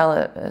tell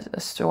a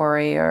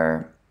story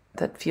or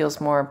that feels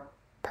more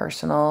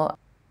personal.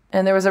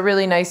 And there was a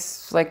really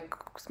nice,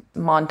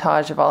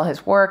 montage of all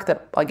his work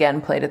that,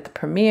 again, played at the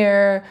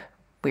premiere.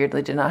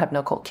 Weirdly did not have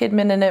Nicole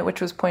Kidman in it,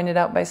 which was pointed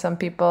out by some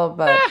people,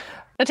 but...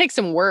 That takes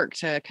some work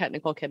to cut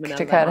Nicole Kidman out of that.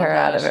 To cut her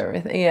out of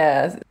everything,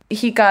 yeah.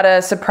 He got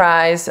a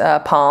surprise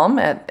palm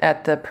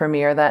at the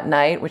premiere that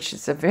night, which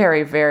is a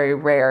very, very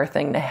rare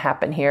thing to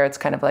happen here. It's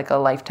kind of like a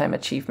Lifetime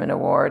Achievement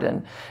Award,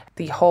 and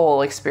the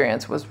whole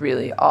experience was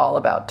really all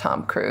about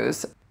Tom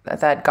Cruise.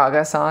 That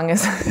Gaga song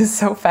is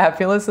so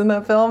fabulous in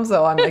that film,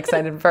 so I'm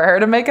excited for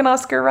her to make an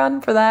Oscar run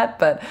for that,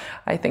 but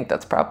I think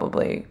that's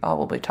probably all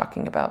we'll be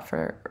talking about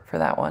for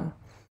that one.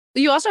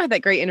 You also had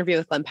that great interview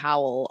with Glenn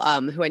Powell,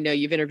 who I know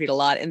you've interviewed a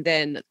lot. And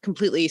then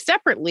completely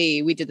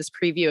separately, we did this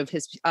preview of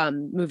his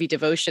movie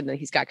Devotion that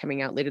he's got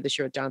coming out later this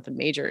year with Jonathan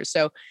Majors.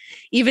 So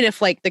even if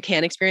the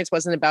Cannes experience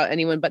wasn't about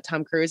anyone but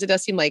Tom Cruise, it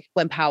does seem like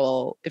Glenn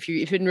Powell, if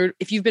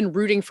you've been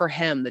rooting for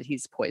him, that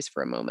he's poised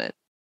for a moment.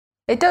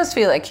 It does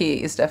feel like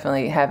he is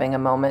definitely having a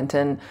moment.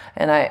 And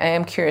I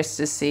am curious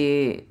to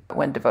see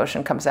when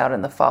Devotion comes out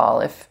in the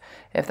fall, if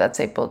that's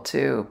able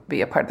to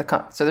be a part of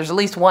the so there's at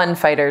least one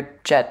fighter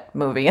jet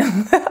movie in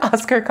the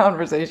Oscar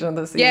conversation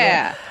this season.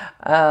 Yeah.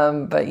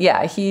 But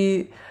yeah,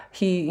 he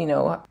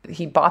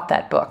bought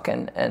that book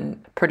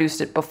and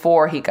produced it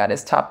before he got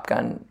his Top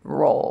Gun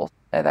role.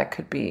 That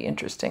could be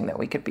interesting that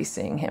we could be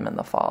seeing him in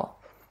the fall.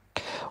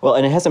 Well,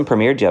 and it hasn't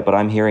premiered yet, but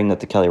I'm hearing that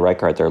the Kelly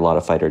Reichardt, there are a lot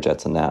of fighter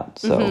jets in that.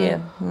 So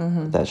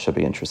that should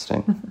be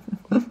interesting.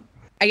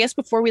 I guess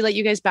before we let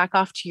you guys back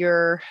off to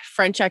your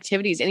French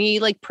activities, any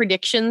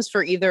predictions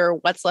for either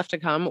what's left to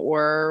come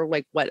or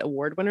what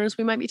award winners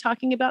we might be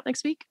talking about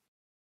next week?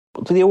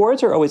 The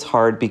awards are always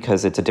hard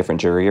because it's a different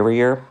jury every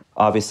year.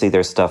 Obviously,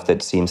 there's stuff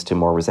that seems to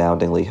more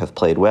resoundingly have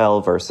played well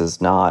versus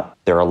not.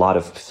 There are a lot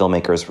of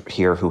filmmakers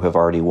here who have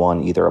already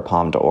won either a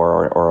Palme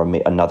d'Or or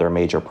another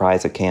major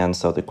prize at Cannes.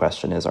 So the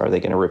question is, are they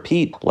going to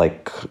repeat?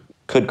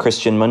 Could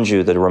Cristian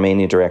Mungiu, the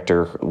Romanian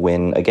director,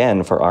 win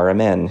again for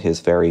RMN,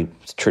 his very,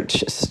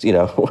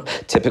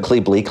 typically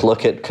bleak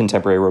look at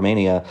contemporary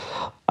Romania?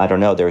 I don't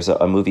know. There's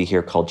a movie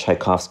here called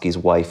Tchaikovsky's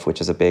Wife, which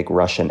is a big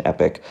Russian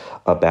epic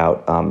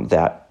about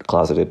that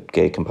closeted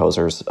gay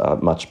composer's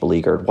much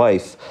beleaguered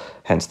wife,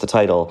 hence the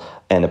title.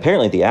 And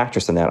apparently the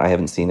actress in that, I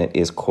haven't seen it,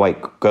 is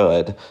quite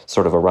good,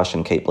 sort of a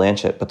Russian Cate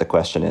Blanchett. But the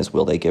question is,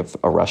 will they give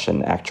a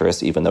Russian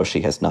actress, even though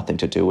she has nothing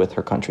to do with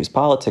her country's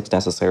politics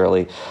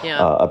necessarily,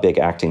 a big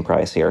acting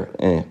prize here?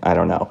 I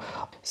don't know.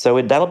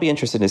 So that'll be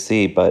interesting to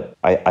see. But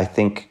I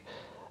think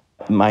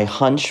my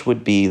hunch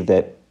would be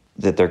that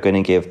they're going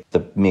to give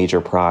the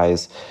major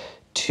prize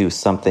to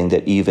something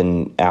that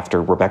even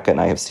after Rebecca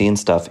and I have seen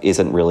stuff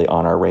isn't really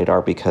on our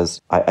radar,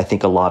 because I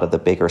think a lot of the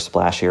bigger,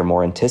 splashier,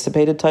 more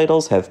anticipated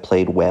titles have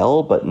played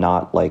well, but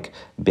not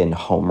been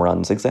home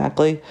runs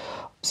exactly.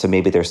 So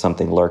maybe there's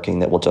something lurking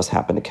that will just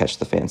happen to catch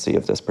the fancy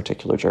of this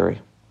particular jury.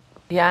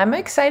 Yeah, I'm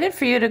excited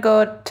for you to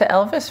go to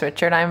Elvis,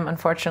 Richard. I'm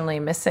unfortunately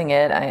missing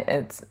it.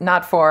 It's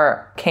not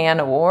for Cannes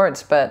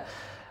Awards, but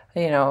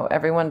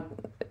everyone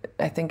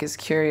I think is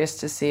curious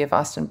to see if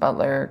Austin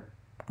Butler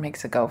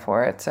makes a go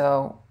for it.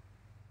 So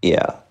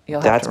yeah,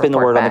 that's been the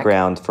word on the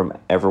ground from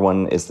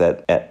everyone, is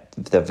that at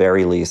the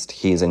very least,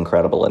 he's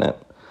incredible in it.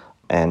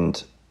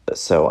 And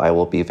so I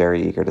will be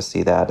very eager to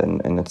see that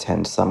and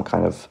attend some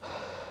kind of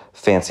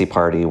fancy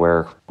party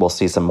where we'll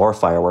see some more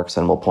fireworks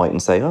and we'll point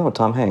and say, oh,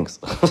 Tom Hanks.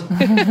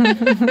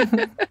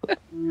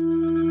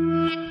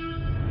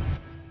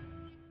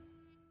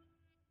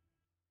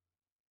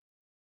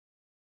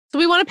 So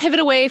we want to pivot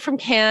away from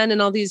Cannes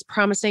and all these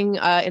promising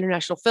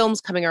international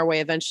films coming our way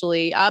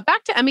eventually.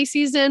 Back to Emmy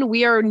season.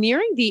 We are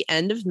nearing the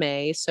end of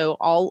May, so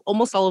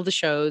almost all of the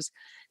shows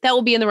that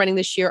will be in the running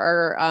this year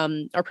are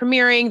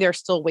premiering. There's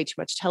still way too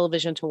much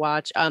television to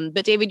watch.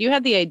 But David, you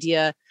had the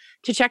idea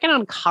to check in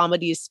on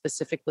comedies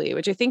specifically,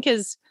 which I think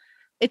is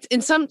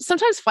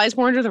sometimes flies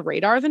more under the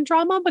radar than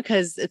drama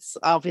because it's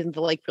often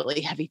the like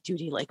really heavy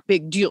duty, like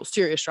big deal,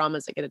 serious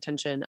dramas that get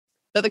attention.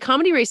 But the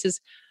comedy race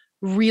is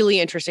really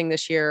interesting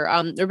this year.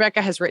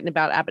 Rebecca has written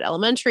about Abbott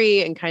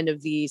Elementary and kind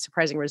of the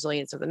surprising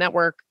resilience of the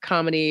network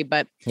comedy,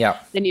 but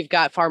then you've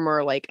got far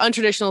more like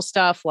untraditional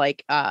stuff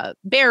like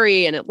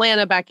Barry and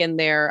Atlanta back in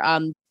there.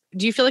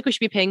 Do you feel like we should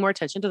be paying more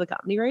attention to the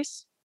comedy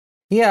race?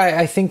 Yeah,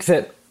 I think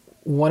that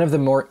one of the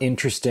more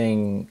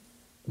interesting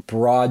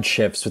broad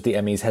shifts with the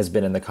Emmys has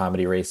been in the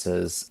comedy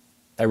races.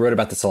 I wrote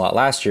about this a lot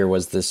last year,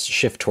 was this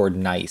shift toward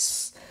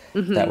nice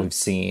that we've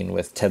seen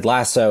with Ted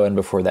Lasso and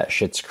before that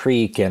Schitt's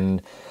Creek.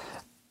 And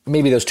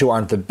maybe those two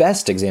aren't the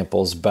best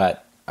examples,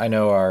 but I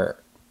know our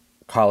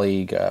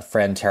colleague,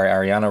 friend Terry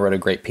Ariano wrote a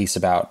great piece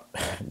about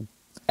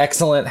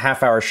excellent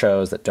half-hour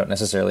shows that don't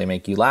necessarily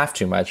make you laugh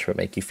too much, but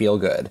make you feel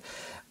good.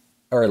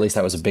 Or at least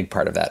that was a big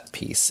part of that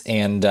piece.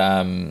 And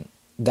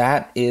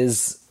that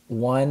is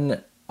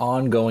one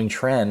ongoing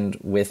trend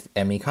with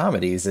Emmy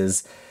comedies,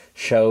 is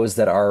shows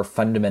that are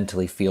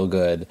fundamentally feel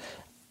good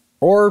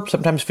or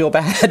sometimes feel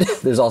bad.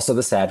 There's also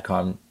the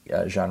sadcom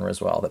genre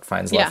as well that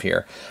finds love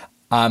here.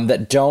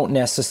 That don't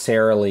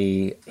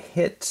necessarily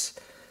hit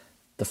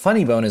the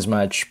funny bone as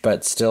much,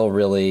 but still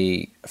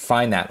really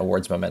find that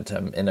awards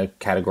momentum in a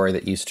category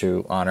that used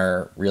to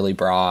honor really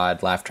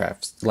broad laugh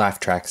track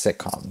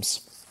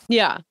sitcoms.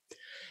 Yeah.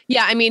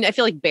 Yeah. I mean, I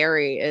feel like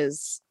Barry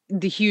is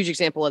the huge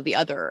example of the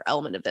other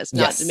element of this.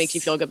 Not that makes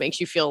you feel good,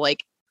 makes you feel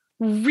like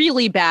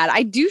really bad.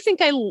 I do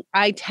think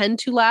I tend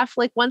to laugh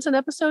like once an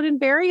episode in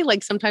Barry,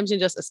 like sometimes in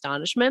just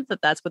astonishment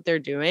that that's what they're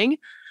doing.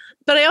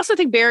 But I also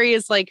think Barry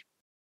is like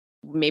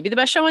maybe the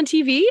best show on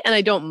TV, and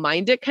I don't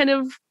mind it kind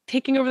of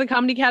taking over the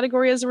comedy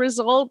category as a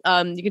result.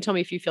 You can tell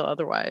me if you feel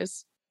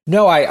otherwise.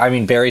 No, I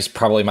mean, Barry's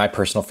probably my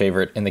personal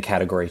favorite in the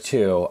category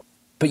too.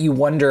 But you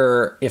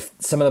wonder if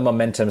some of the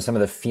momentum, some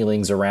of the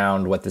feelings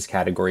around what this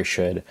category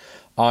should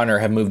honor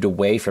have moved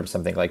away from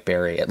something like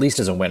Barry, at least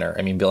as a winner.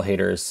 I mean, Bill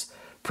Hader's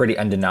pretty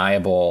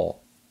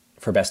undeniable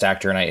for Best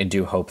Actor, and I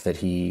do hope that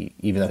he,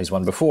 even though he's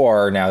won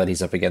before, now that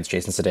he's up against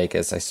Jason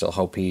Sudeikis, I still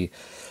hope he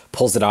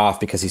pulls it off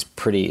because he's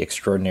pretty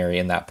extraordinary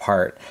in that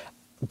part.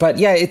 But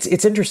yeah, it's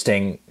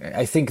interesting.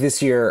 I think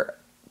this year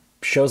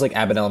shows like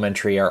Abbott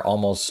Elementary are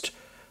almost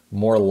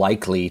more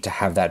likely to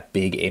have that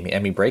big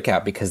Emmy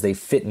breakout because they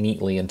fit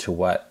neatly into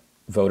what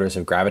voters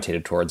have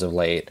gravitated towards of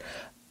late.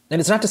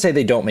 And it's not to say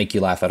they don't make you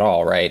laugh at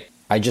all, right?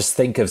 I just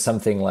think of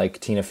something like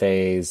Tina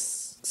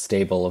Fey's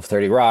stable of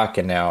 30 Rock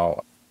and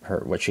now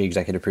what she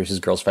executive produces,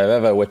 Girls Five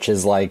Eva, which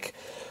is like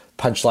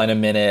punchline a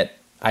minute.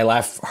 I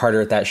laugh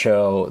harder at that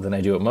show than I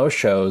do at most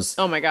shows.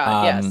 Oh my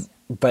God, yes.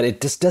 But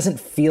it just doesn't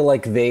feel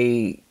like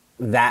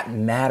that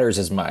matters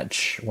as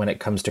much when it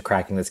comes to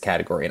cracking this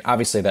category. And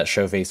obviously that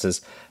show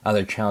faces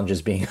other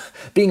challenges being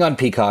on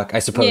Peacock, I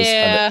suppose.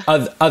 Yeah.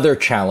 Other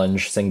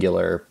challenge,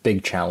 singular,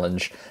 big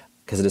challenge,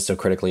 because it is so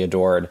critically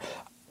adored.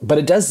 But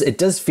it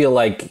does feel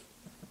like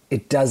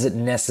it doesn't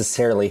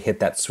necessarily hit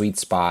that sweet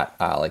spot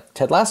like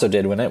Ted Lasso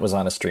did when it was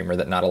on a streamer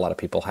that not a lot of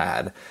people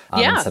had.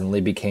 And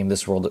suddenly became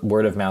this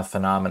word of mouth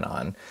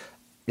phenomenon.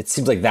 It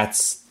seems like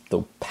that's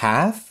the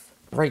path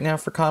right now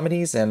for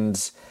comedies,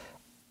 and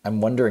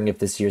I'm wondering if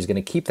this year is going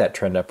to keep that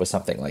trend up with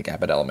something like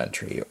Abbott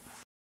Elementary.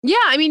 Yeah,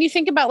 I mean, you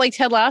think about like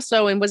Ted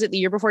Lasso, and was it the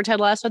year before Ted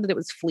Lasso that it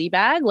was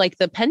Fleabag? Like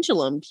the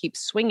pendulum keeps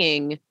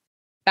swinging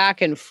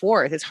back and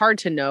forth. It's hard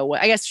to know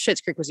I guess Schitt's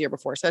Creek was the year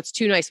before, so that's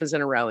two nice ones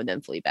in a row, and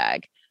then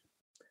Fleabag.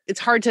 It's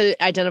hard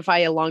to identify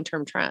a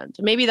long-term trend.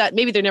 Maybe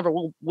there never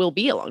will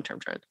be a long-term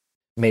trend.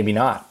 Maybe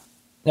not.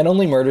 And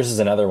Only Murders is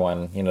another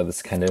one,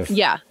 this kind of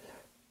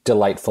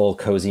delightful,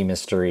 cozy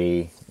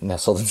mystery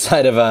nestled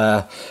inside of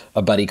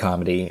a buddy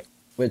comedy.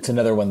 It's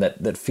another one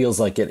that feels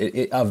like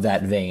it of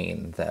that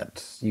vein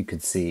that you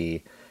could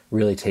see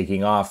really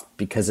taking off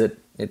because it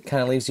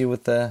kind of leaves you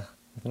with the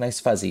nice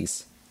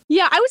fuzzies.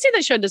 Yeah, I would say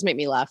that show does make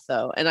me laugh,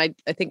 though. And I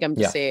think I'm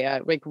just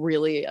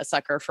really a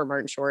sucker for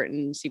Martin Short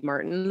and Steve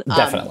Martin.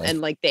 Definitely. And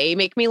like they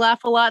make me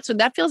laugh a lot. So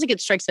that feels like it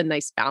strikes a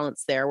nice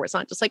balance there where it's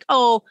not just like,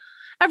 oh,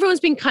 everyone's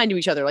being kind to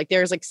each other. Like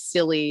there's like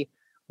silly,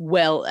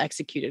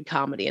 well-executed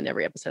comedy in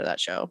every episode of that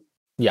show.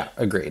 Yeah,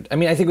 agreed. I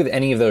mean, I think with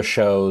any of those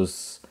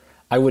shows,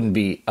 I wouldn't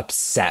be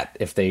upset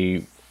if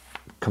they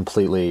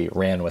completely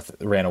ran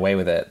away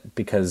with it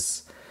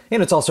because...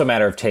 it's also a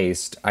matter of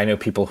taste. I know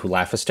people who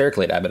laugh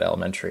hysterically at Abbott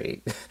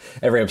Elementary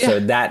every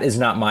episode. Yeah. That is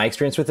not my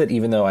experience with it,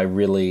 even though I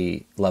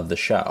really love the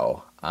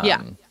show.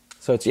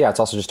 So it's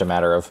also just a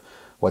matter of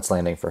what's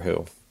landing for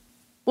who.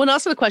 Well, and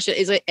also the question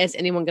is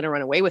anyone going to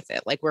run away with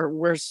it? Like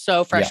we're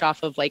so fresh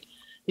off of like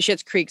the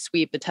Schitt's Creek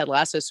sweep, the Ted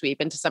Lasso sweep,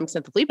 and to some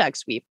extent the Fleabag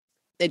sweep.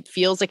 It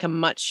feels like a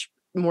much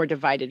more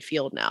divided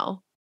field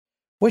now.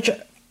 Which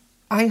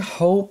I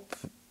hope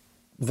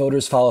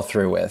voters follow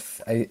through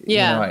with.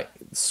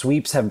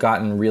 sweeps have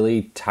gotten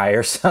really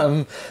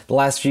tiresome the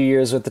last few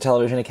years with the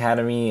Television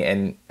Academy,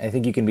 and I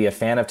think you can be a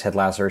fan of Ted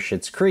Lasso or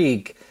Schitt's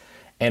Creek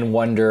and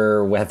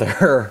wonder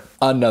whether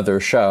another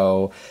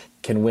show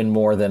can win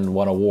more than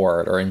one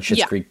award, or in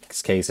Schitt's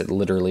Creek's case, it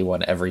literally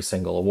won every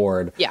single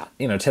award. Yeah.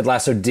 You know, Ted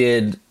Lasso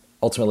did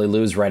ultimately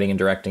lose writing and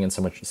directing and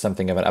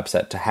something of an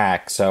upset to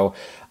Hack. So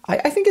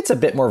I think it's a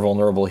bit more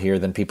vulnerable here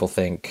than people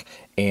think.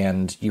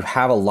 And you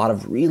have a lot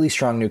of really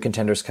strong new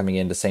contenders coming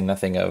in, to say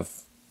nothing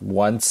of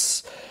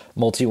once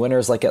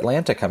multi-winners like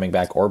Atlanta coming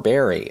back, or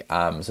Barry.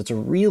 So it's a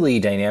really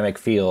dynamic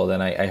field.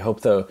 And I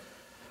hope, though,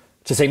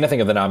 to say nothing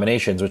of the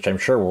nominations, which I'm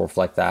sure will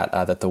reflect that,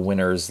 that the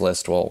winners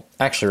list will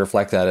actually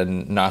reflect that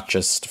and not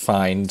just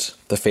find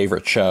the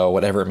favorite show,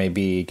 whatever it may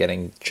be,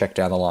 getting checked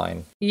down the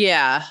line.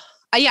 Yeah.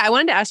 I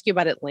wanted to ask you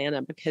about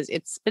Atlanta because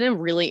it's been a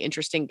really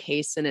interesting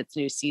case in its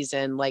new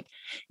season. Like,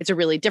 it's a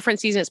really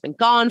different season. It's been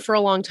gone for a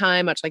long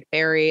time, much like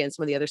Barry and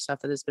some of the other stuff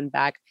that has been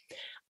back.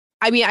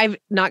 I mean, I've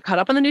not caught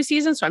up on the new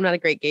season, so I'm not a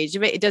great gauge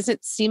of it. It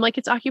doesn't seem like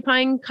it's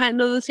occupying kind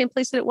of the same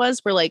place that it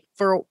was, where like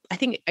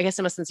I guess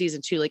it must in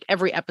season 2, like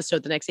every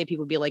episode the next day,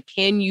 people would be like,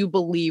 can you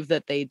believe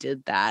that they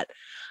did that?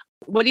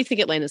 What do you think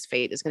Atlanta's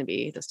fate is going to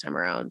be this time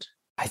around?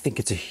 I think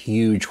it's a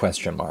huge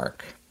question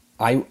mark.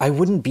 I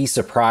wouldn't be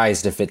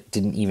surprised if it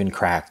didn't even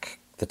crack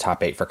the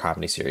top 8 for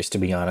comedy series, to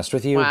be honest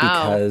with you,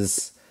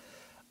 because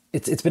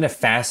it's been a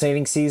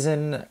fascinating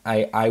season.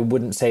 I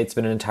wouldn't say it's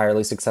been an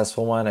entirely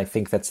successful one. I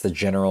think that's the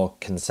general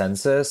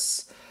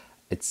consensus.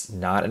 It's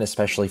not an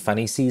especially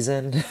funny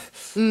season.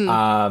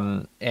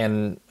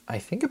 And I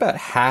think about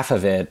half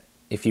of it,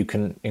 if you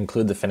can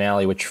include the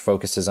finale, which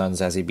focuses on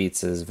Zazie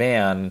Beetz'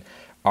 van,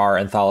 are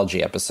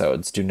anthology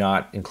episodes. Do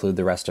not include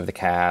the rest of the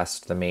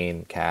cast, the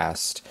main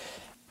cast.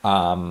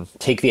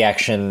 Take the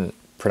action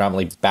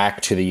predominantly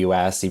back to the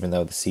U.S., even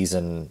though the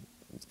season's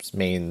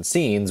main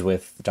scenes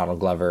with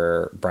Donald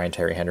Glover, Brian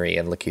Tyree Henry,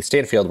 and Lakeith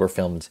Stanfield were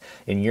filmed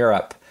in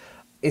Europe.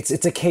 It's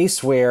a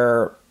case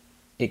where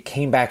it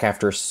came back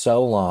after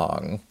so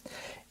long,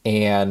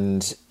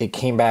 and it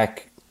came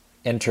back,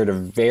 entered a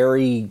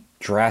very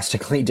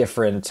drastically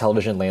different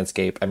television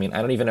landscape. I mean, I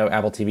don't even know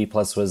Apple TV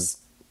Plus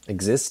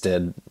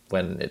existed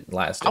when it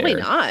last aired.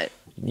 Probably not.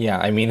 Yeah,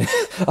 I mean,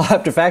 I'll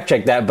have to fact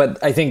check that,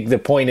 but I think the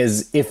point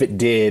is, if it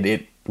did,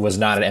 it was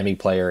not an Emmy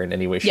player in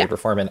any way, shape, or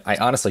form, and I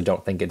honestly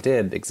don't think it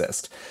did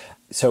exist.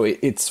 So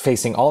it's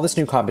facing all this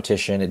new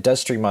competition. It does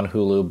stream on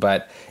Hulu,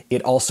 but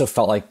it also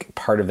felt like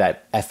part of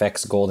that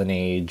FX golden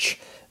age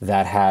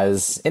that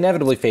has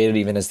inevitably faded,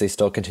 even as they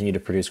still continue to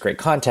produce great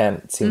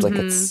content. It seems like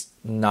it's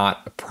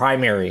not a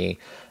primary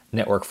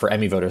network for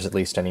Emmy voters, at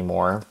least,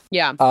 anymore.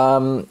 Yeah.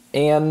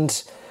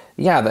 And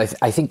yeah,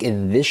 I think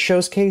in this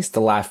show's case,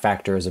 the laugh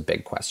factor is a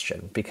big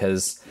question,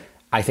 because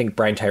I think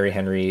Brian Tyree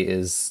Henry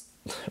is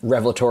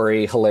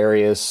revelatory,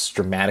 hilarious,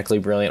 dramatically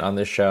brilliant on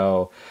this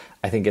show.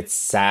 I think it's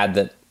sad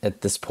that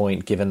at this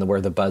point, given where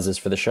the buzz is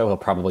for the show, he'll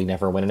probably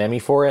never win an Emmy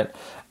for it.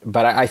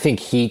 But I think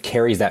he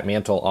carries that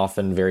mantle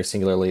often very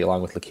singularly,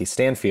 along with Lakeith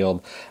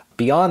Stanfield.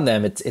 Beyond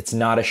them, it's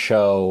not a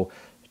show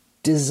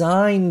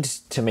designed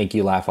to make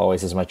you laugh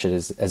always as much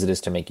as it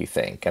is to make you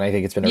think. And I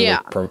think it's been a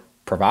really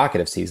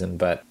provocative season.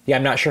 But yeah,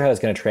 I'm not sure how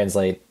it's going to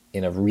translate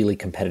in a really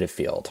competitive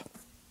field.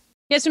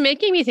 Yeah, so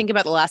making me think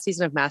about the last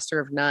season of Master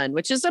of None,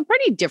 which is a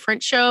pretty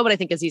different show, but I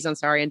think Aziz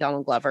Ansari and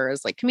Donald Glover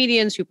as like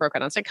comedians who broke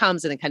out on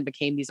sitcoms and then kind of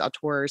became these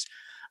auteurs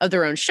of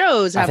their own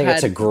shows. I think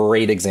that's a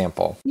great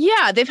example.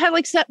 Yeah, they've had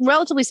like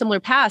relatively similar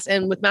paths.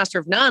 And with Master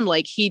of None,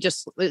 like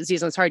Aziz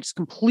Ansari just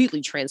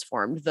completely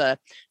transformed the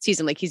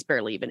season. Like he's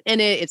barely even in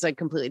it. It's like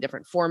completely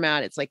different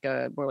format. It's like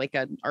more like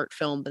an art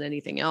film than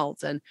anything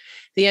else. And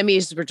the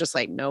Emmys were just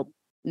like, nope.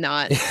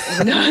 Not.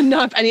 I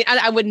mean,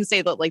 I wouldn't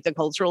say that like the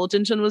cultural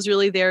attention was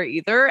really there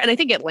either. And I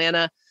think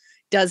Atlanta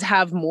does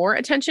have more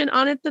attention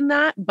on it than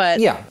that.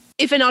 But yeah,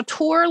 if an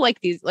auteur like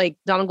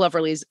Donald Glover,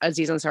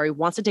 Aziz Ansari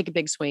wants to take a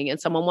big swing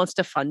and someone wants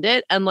to fund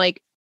it, and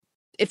like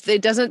if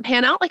it doesn't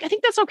pan out, like I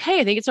think that's okay.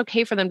 I think it's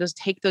okay for them to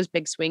take those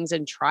big swings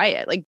and try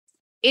it. Like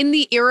in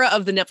the era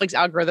of the Netflix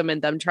algorithm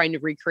and them trying to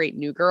recreate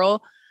New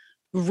Girl,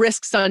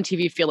 risks on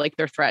TV feel like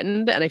they're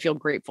threatened, and I feel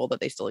grateful that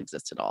they still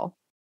exist at all.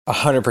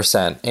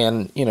 100%.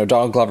 And, you know,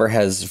 Donald Glover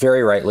has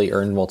very rightly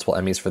earned multiple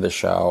Emmys for this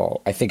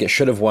show. I think it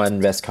should have won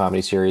Best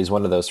Comedy Series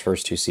one of those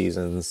first 2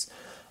 seasons.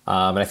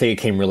 And I think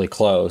it came really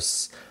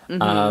close.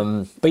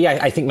 But yeah,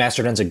 I think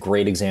Master of None's a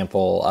great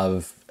example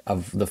of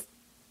the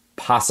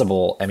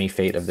possible Emmy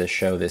fate of this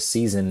show this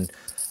season.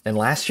 And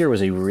last year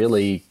was a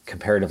really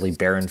comparatively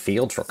barren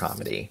field for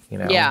comedy. You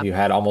know, you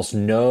had almost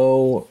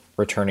no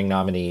returning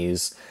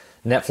nominees.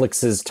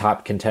 Netflix's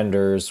top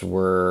contenders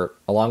were,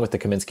 along with The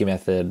Kominsky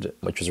Method,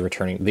 which was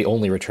the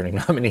only returning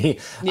nominee.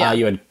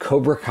 You had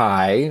Cobra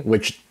Kai,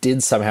 which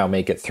did somehow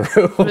make it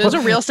through. It was a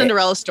real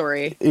Cinderella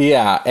story.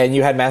 Yeah, and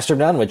you had Master of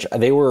None, which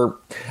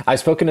I've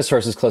spoken to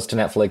sources close to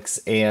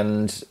Netflix,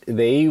 and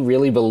they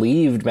really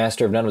believed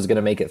Master of None was going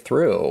to make it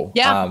through.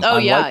 Yeah,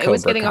 it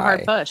was getting a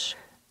hard push.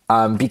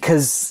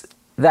 Because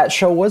that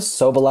show was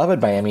so beloved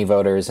by Emmy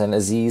voters, and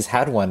Aziz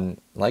had one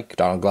like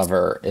Donald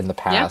Glover in the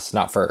past,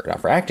 not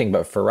for acting,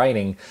 but for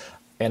writing.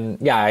 And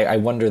yeah, I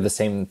wonder the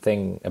same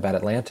thing about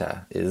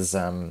Atlanta is,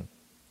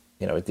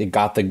 it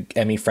got the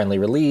Emmy-friendly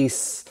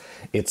release.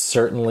 It's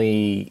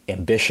certainly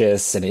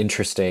ambitious and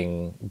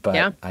interesting,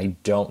 but I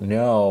don't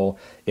know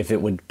if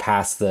it would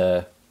pass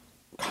the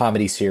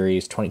comedy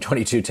series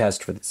 2022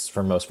 test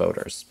for most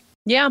voters.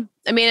 Yeah.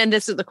 I mean, and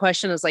this is the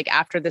question is like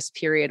after this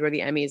period where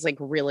the Emmys like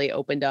really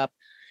opened up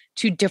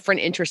to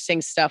different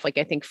interesting stuff, like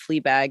I think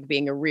Fleabag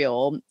being a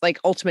real like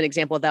ultimate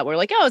example of that, where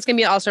like, oh, it's going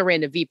to be also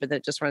Random Veep, but then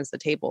it just runs the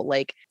table.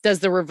 Like, does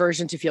the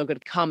reversion to feel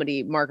good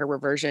comedy mark a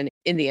reversion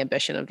in the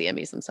ambition of the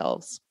Emmys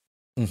themselves?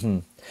 Mm-hmm.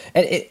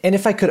 And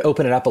if I could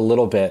open it up a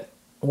little bit,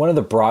 one of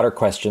the broader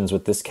questions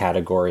with this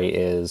category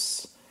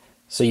is,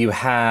 so you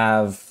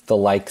have the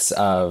likes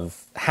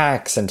of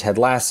Hacks and Ted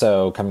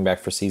Lasso coming back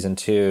for season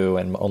 2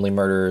 and Only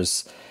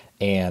Murders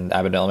and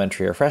Abbott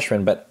Elementary or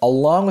Freshman. But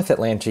along with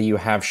Atlanta, you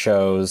have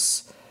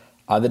shows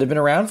that have been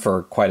around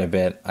for quite a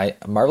bit.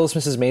 Marvelous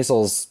Mrs.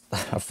 Maisel's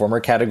a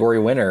former category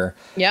winner.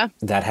 Yeah.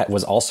 That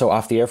was also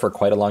off the air for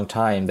quite a long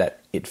time.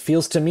 That it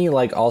feels to me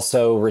like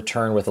also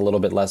returned with a little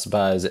bit less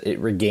buzz. It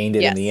regained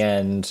it in the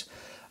end.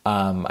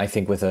 I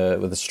think with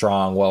a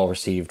strong,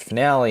 well-received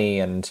finale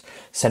and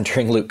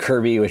centering Luke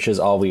Kirby, which is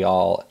all we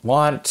all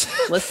want.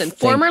 Listen,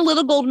 former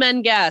Little Gold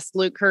Men guest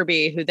Luke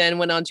Kirby, who then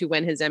went on to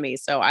win his Emmy.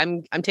 So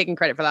I'm taking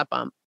credit for that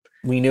bump.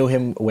 We knew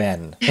him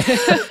when.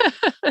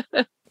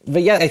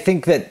 But yeah, I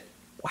think that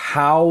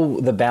how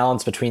the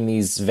balance between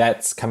these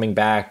vets coming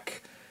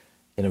back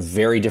in a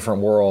very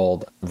different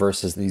world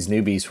versus these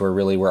newbies who are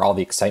really where all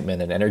the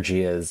excitement and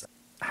energy is,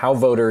 how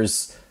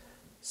voters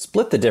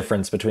split the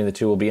difference between the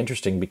two will be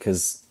interesting,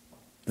 because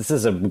this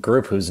is a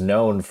group who's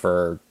known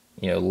for,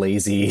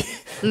 lazy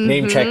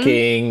name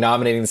checking,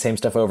 nominating the same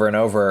stuff over and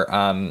over.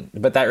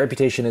 But that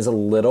reputation is a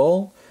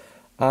little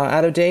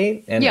out of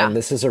date. And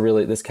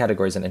this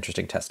category is an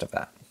interesting test of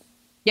that.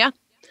 Yeah.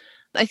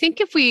 I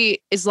think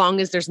as long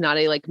as there's not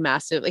a like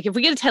massive, like if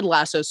we get a Ted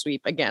Lasso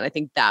sweep again, I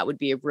think that would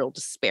be a real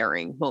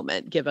despairing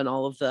moment given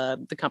all of the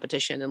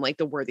competition and like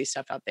the worthy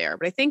stuff out there.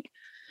 But I think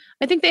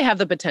they have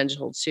the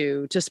potential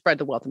to spread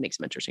the wealth and make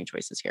some interesting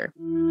choices here.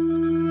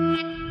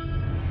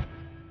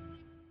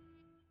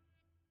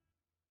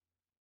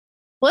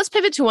 Well, let's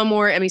pivot to one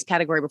more Emmys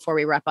category before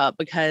we wrap up,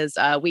 because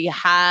we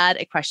had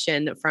a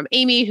question from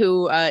Amy,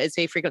 who is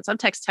a frequent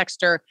subtext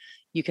texter.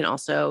 You can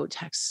also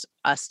text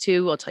us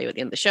too. We'll tell you at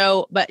the end of the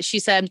show. But she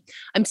said,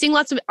 I'm seeing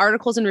lots of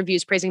articles and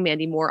reviews praising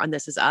Mandy Moore on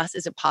This Is Us.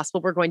 Is it possible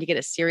we're going to get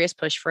a serious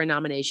push for a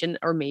nomination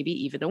or maybe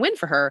even a win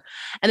for her?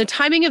 And the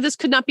timing of this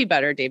could not be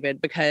better, David,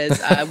 because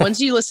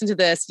once you listen to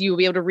this, you will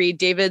be able to read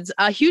David's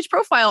huge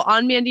profile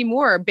on Mandy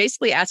Moore,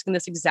 basically asking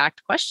this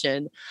exact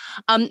question.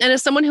 And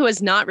as someone who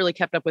has not really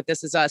kept up with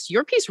This Is Us,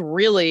 your piece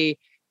really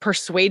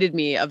persuaded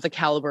me of the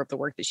caliber of the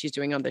work that she's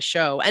doing on the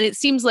show. And it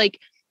seems like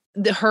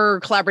her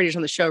collaborators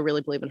on the show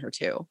really believe in her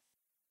too.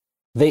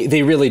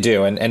 They really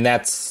do. And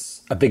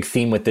that's a big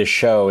theme with this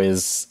show,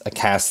 is a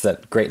cast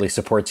that greatly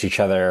supports each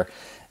other.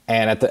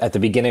 And at the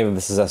beginning of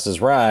This Is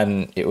Us's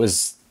run, it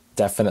was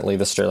definitely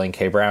the Sterling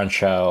K. Brown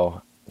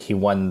show. He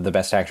won the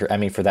Best Actor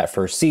Emmy for that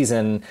first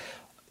season.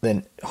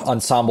 Then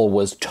Ensemble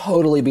was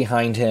totally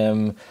behind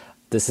him.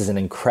 This is an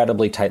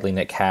incredibly tightly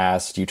knit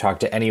cast. You talk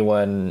to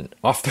anyone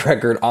off the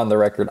record,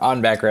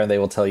 on background, they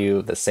will tell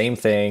you the same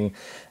thing.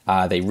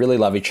 They really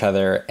love each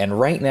other. And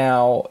right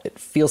now, it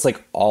feels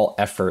like all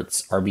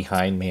efforts are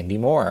behind Mandy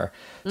Moore.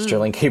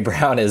 Sterling K.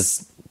 Brown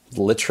has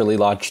literally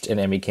launched an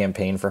Emmy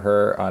campaign for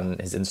her on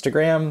his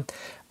Instagram.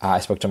 I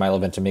spoke to Milo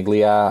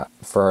Ventimiglia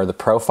for The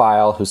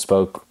Profile, who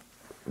spoke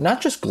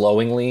not just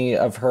glowingly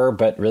of her,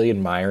 but really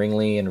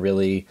admiringly and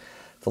really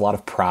with a lot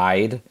of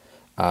pride.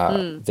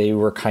 They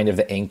were kind of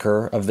the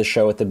anchor of the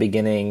show at the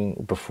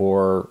beginning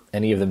before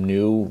any of them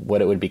knew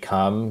what it would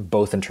become,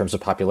 both in terms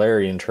of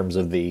popularity, in terms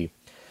of the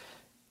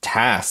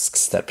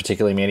tasks that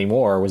particularly Mandy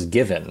Moore was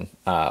given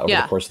over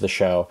the course of the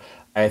show.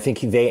 I think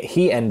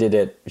he ended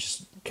it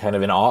just kind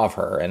of in awe of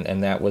her.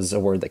 And that was a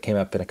word that came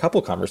up in a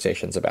couple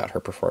conversations about her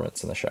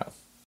performance in the show.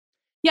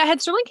 Yeah,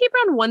 had Sterling K.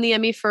 Brown won the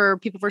Emmy for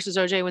People vs.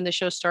 OJ when the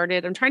show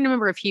started? I'm trying to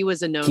remember if he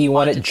was a known He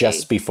won quantity. it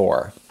just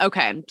before.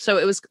 Okay, so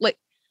it was like,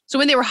 so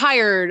when they were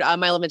hired,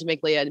 Milo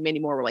Ventimiglia and Mandy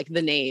Moore were like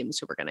the names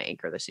who were going to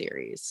anchor the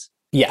series.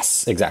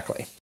 Yes,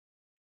 exactly.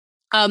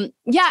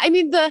 Yeah, I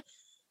mean,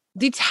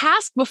 the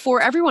task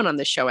before everyone on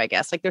this show, I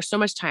guess, like there's so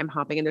much time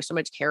hopping and there's so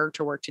much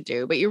character work to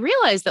do, but you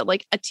realize that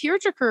like a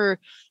tearjerker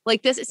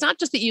like this, it's not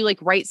just that you like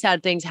write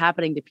sad things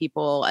happening to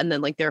people and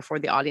then like therefore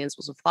the audience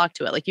will flock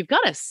to it. Like you've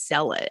got to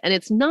sell it, and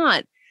it's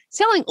not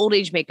selling old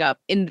age makeup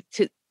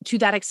to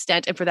that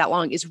extent and for that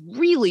long is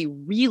really,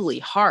 really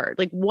hard.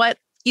 Like what,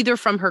 either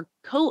from her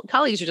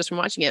colleagues or just from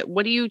watching it,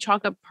 what do you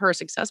chalk up her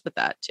success with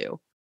that to?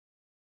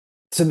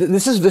 So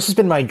this has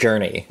been my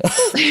journey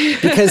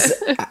because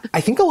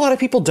I think a lot of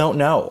people don't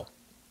know.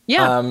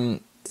 Yeah.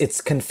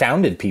 It's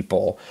confounded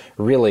people,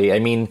 really. I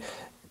mean,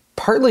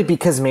 partly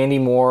because Mandy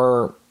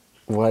Moore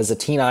was a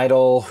teen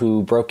idol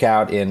who broke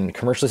out in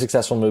commercially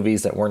successful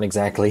movies that weren't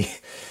exactly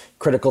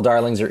critical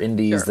darlings or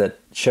indies that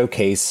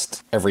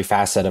showcased every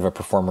facet of a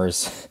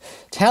performer's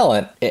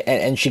talent.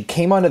 And she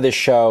came onto this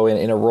show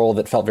in a role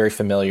that felt very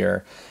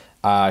familiar.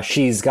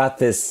 She's got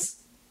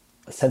this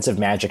sense of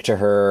magic to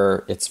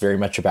her. It's very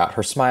much about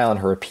her smile and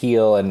her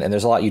appeal, and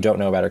there's a lot you don't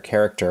know about her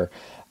character.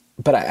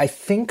 But I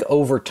think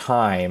over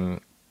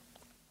time,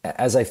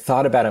 as I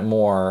thought about it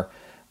more,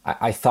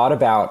 I thought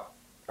about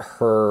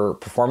her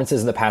performances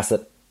in the past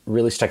that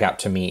really stuck out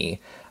to me.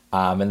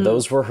 And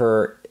those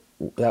were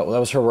that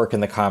was her work in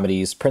the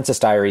comedies, Princess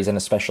Diaries, and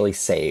especially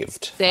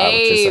Saved.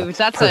 Saved.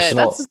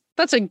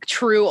 That's a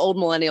true old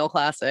millennial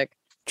classic.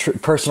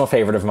 Personal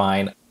favorite of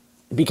mine.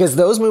 Because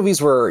those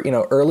movies were,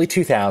 early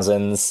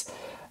 2000s,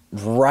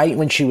 right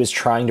when she was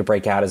trying to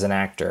break out as an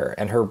actor.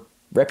 And her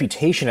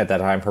reputation at that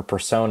time, her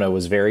persona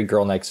was very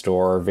girl next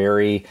door,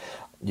 very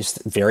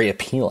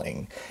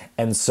appealing.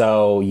 And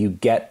so you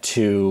get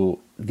to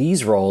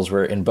these roles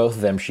where in both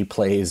of them she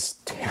plays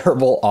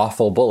terrible,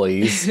 awful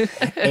bullies.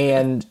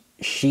 And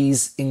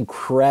she's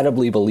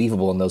incredibly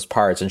believable in those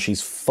parts. And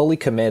she's fully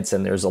commits,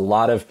 and there's a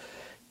lot of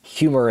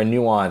humor and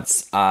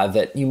nuance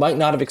that you might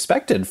not have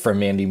expected from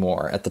Mandy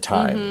Moore at the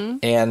time.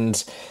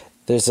 And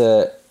there's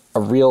a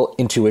real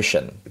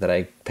intuition that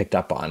I picked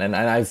up on. And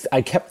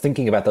I kept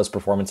thinking about those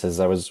performances as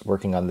I was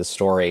working on this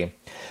story.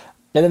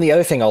 And then the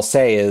other thing I'll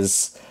say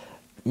is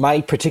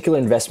my particular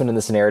investment in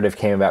this narrative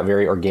came about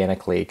very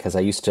organically because I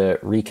used to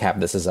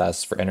recap This Is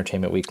Us for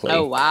Entertainment Weekly.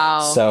 Oh,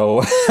 wow.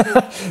 So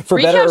for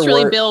Recaps better or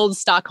really worse, build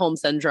Stockholm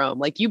Syndrome.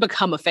 Like, you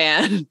become a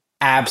fan.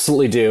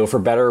 Absolutely do. For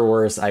better or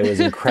worse, I was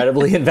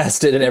incredibly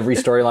invested in every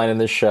storyline in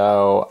the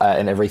show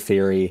and every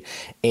theory.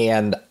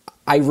 And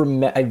I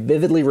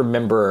vividly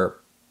remember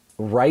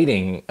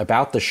writing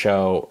about the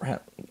show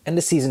end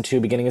of season 2,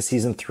 beginning of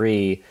season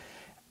 3,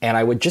 and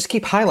I would just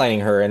keep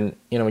highlighting her. And,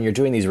 when you're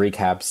doing these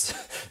recaps,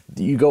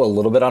 you go a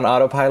little bit on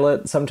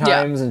autopilot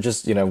sometimes and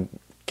just,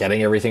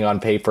 getting everything on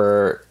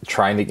paper,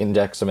 trying to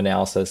inject some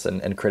analysis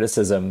and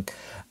criticism.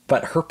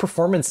 But her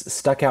performance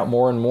stuck out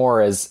more and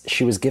more as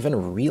she was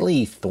given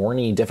really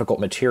thorny, difficult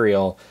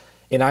material.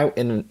 In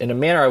a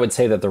manner, I would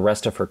say that the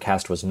rest of her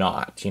cast was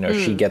not.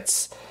 She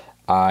gets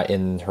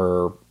in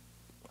her,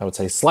 I would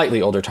say,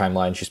 slightly older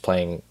timeline.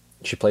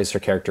 She plays her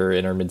character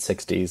in her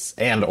mid-60s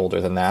and older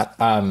than that.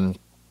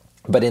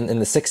 But in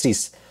the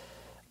 60s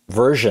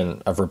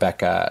version of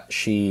Rebecca,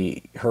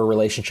 her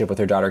relationship with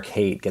her daughter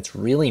Kate gets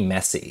really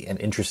messy and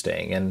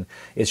interesting, and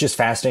it's just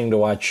fascinating to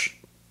watch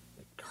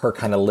her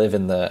kind of live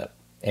in the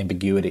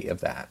ambiguity of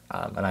that.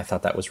 And I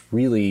thought that was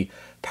really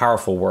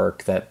powerful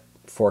work that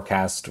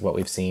forecast what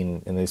we've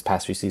seen in these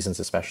past few seasons,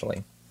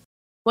 especially.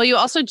 Well, you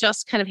also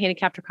just kind of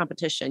handicapped her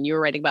competition. You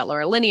were writing about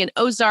Laura Linney in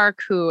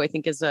Ozark, who I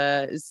think is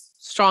a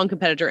strong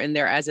competitor in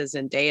there, as is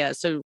Zendaya.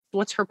 So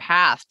what's her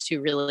path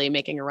to really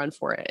making a run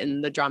for it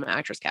in the drama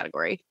actress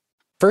category?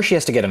 First, she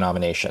has to get a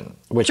nomination,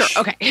 which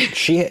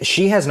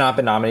she has not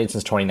been nominated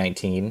since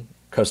 2019.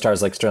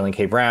 Co-stars like Sterling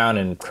K. Brown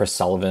and Chris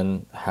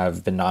Sullivan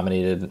have been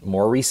nominated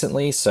more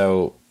recently,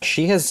 so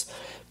she has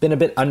been a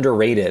bit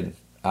underrated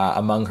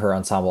among her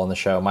ensemble on the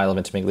show. Milo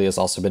Ventimiglia has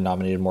also been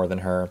nominated more than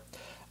her.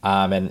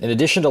 And in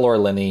addition to Laura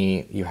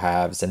Linney, you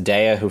have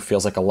Zendaya, who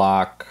feels like a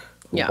lock,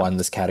 who won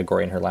this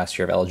category in her last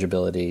year of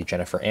eligibility.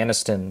 Jennifer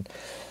Aniston.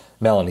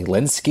 Melanie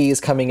Linsky is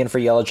coming in for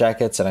Yellow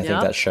Jackets, and I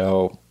think that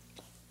show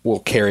will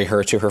carry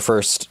her to her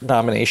first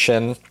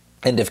nomination.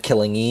 End of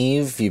Killing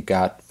Eve, you've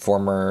got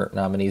former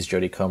nominees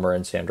Jodie Comer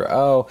and Sandra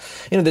Oh.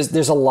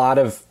 There's a lot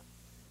of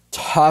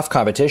tough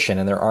competition,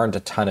 and there aren't a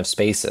ton of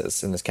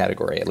spaces in this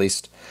category, at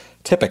least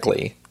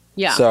typically.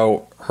 Yeah.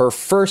 So her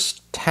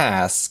first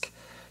task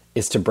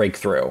is to break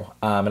through,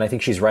 and I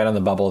think she's right on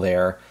the bubble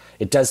there.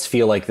 It does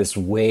feel like this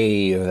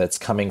wave that's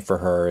coming for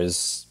her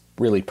is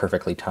really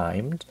perfectly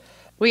timed.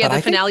 Well, yeah,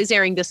 the finale's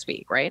airing this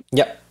week, right?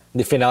 Yep.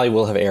 The finale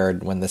will have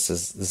aired when this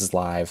is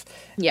live,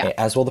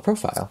 as will the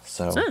profile.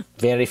 So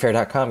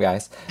VanityFair.com,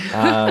 guys.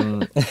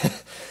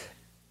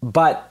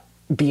 But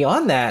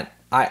beyond that,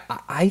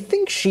 I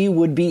think she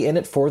would be in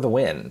it for the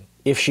win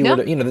if she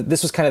would.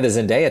 This was kind of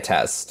the Zendaya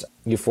test.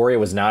 Euphoria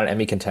was not an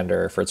Emmy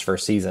contender for its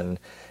first season,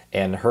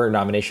 and her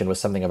nomination was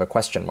something of a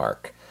question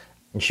mark.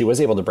 And she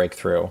was able to break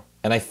through.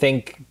 And I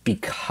think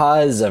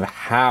because of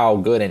how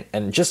good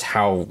and just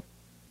how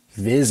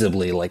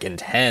visibly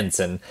intense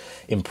and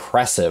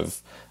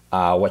impressive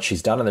what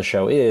she's done on the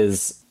show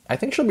is, I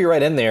think she'll be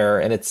right in there.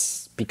 And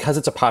it's because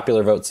it's a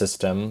popular vote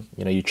system.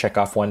 You check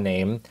off one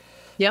name.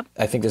 Yep.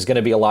 I think there's going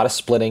to be a lot of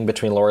splitting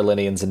between Laura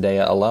Linney and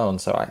Zendaya alone.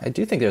 So I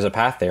do think there's a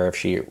path there if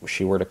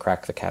she were to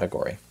crack the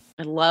category.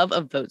 I love a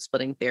vote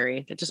splitting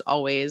theory. It just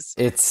always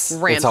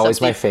ramps always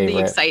up my favorite. The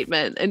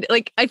excitement. And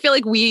I feel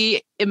like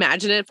we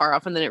imagine it far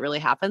often than it really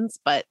happens,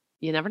 but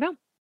you never know.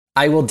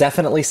 I will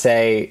definitely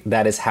say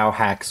that is how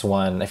Hacks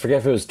won. I forget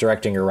if it was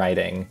directing or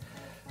writing,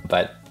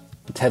 but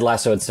Ted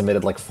Lasso had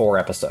submitted 4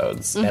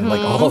 episodes, and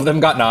all of them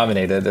got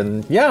nominated.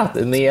 And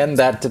in the end,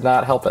 that did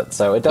not help it.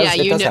 So it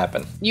does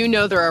happen.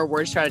 There are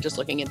award strategists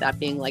looking at that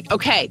being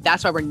okay,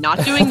 that's why we're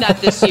not doing that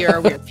this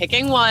year. We're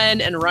picking one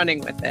and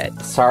running with it.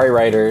 Sorry,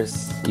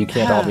 writers. You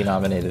can't all be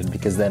nominated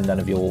because then none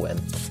of you will win.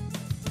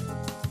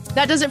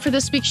 That does it for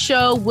this week's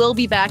show. We'll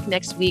be back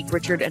next week.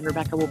 Richard and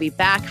Rebecca will be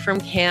back from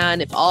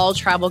Cannes if all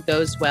travel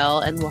goes well,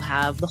 and we'll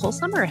have the whole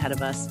summer ahead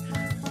of us.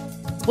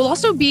 We'll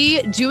also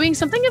be doing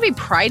something of a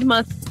Pride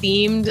Month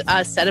themed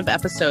set of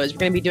episodes. We're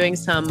going to be doing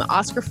some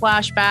Oscar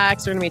flashbacks.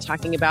 We're going to be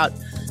talking about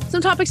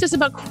some topics just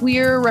about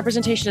queer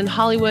representation in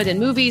Hollywood and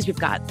movies. We've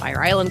got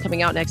Fire Island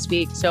coming out next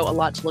week, so a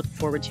lot to look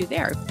forward to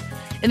there.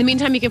 In the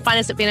meantime, you can find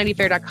us at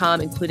VanityFair.com,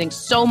 including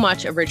so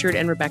much of Richard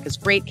and Rebecca's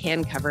great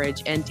Cannes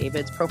coverage and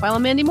David's profile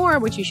on Mandy Moore,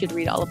 which you should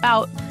read all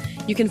about.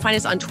 You can find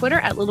us on Twitter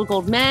at Little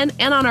Gold Men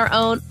and on our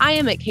own. I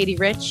am at Katie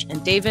Rich,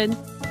 and David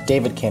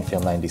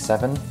Canfield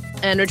 97.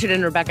 And Richard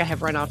and Rebecca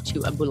have run off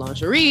to a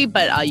boulangerie,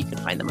 but you can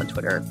find them on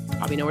Twitter.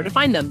 Probably know where to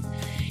find them.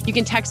 You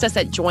can text us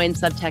at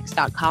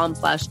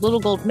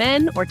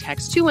joinsubtext.com/littlegoldmen or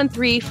text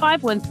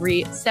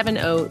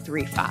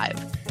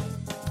 213-513-7035.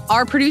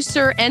 Our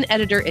producer and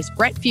editor is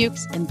Brett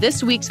Fuchs, and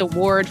this week's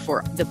award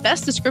for the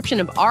best description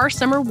of our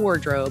summer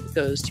wardrobe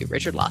goes to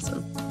Richard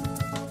Lawson.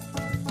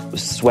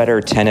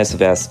 Sweater, tennis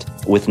vest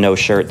with no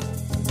shirt.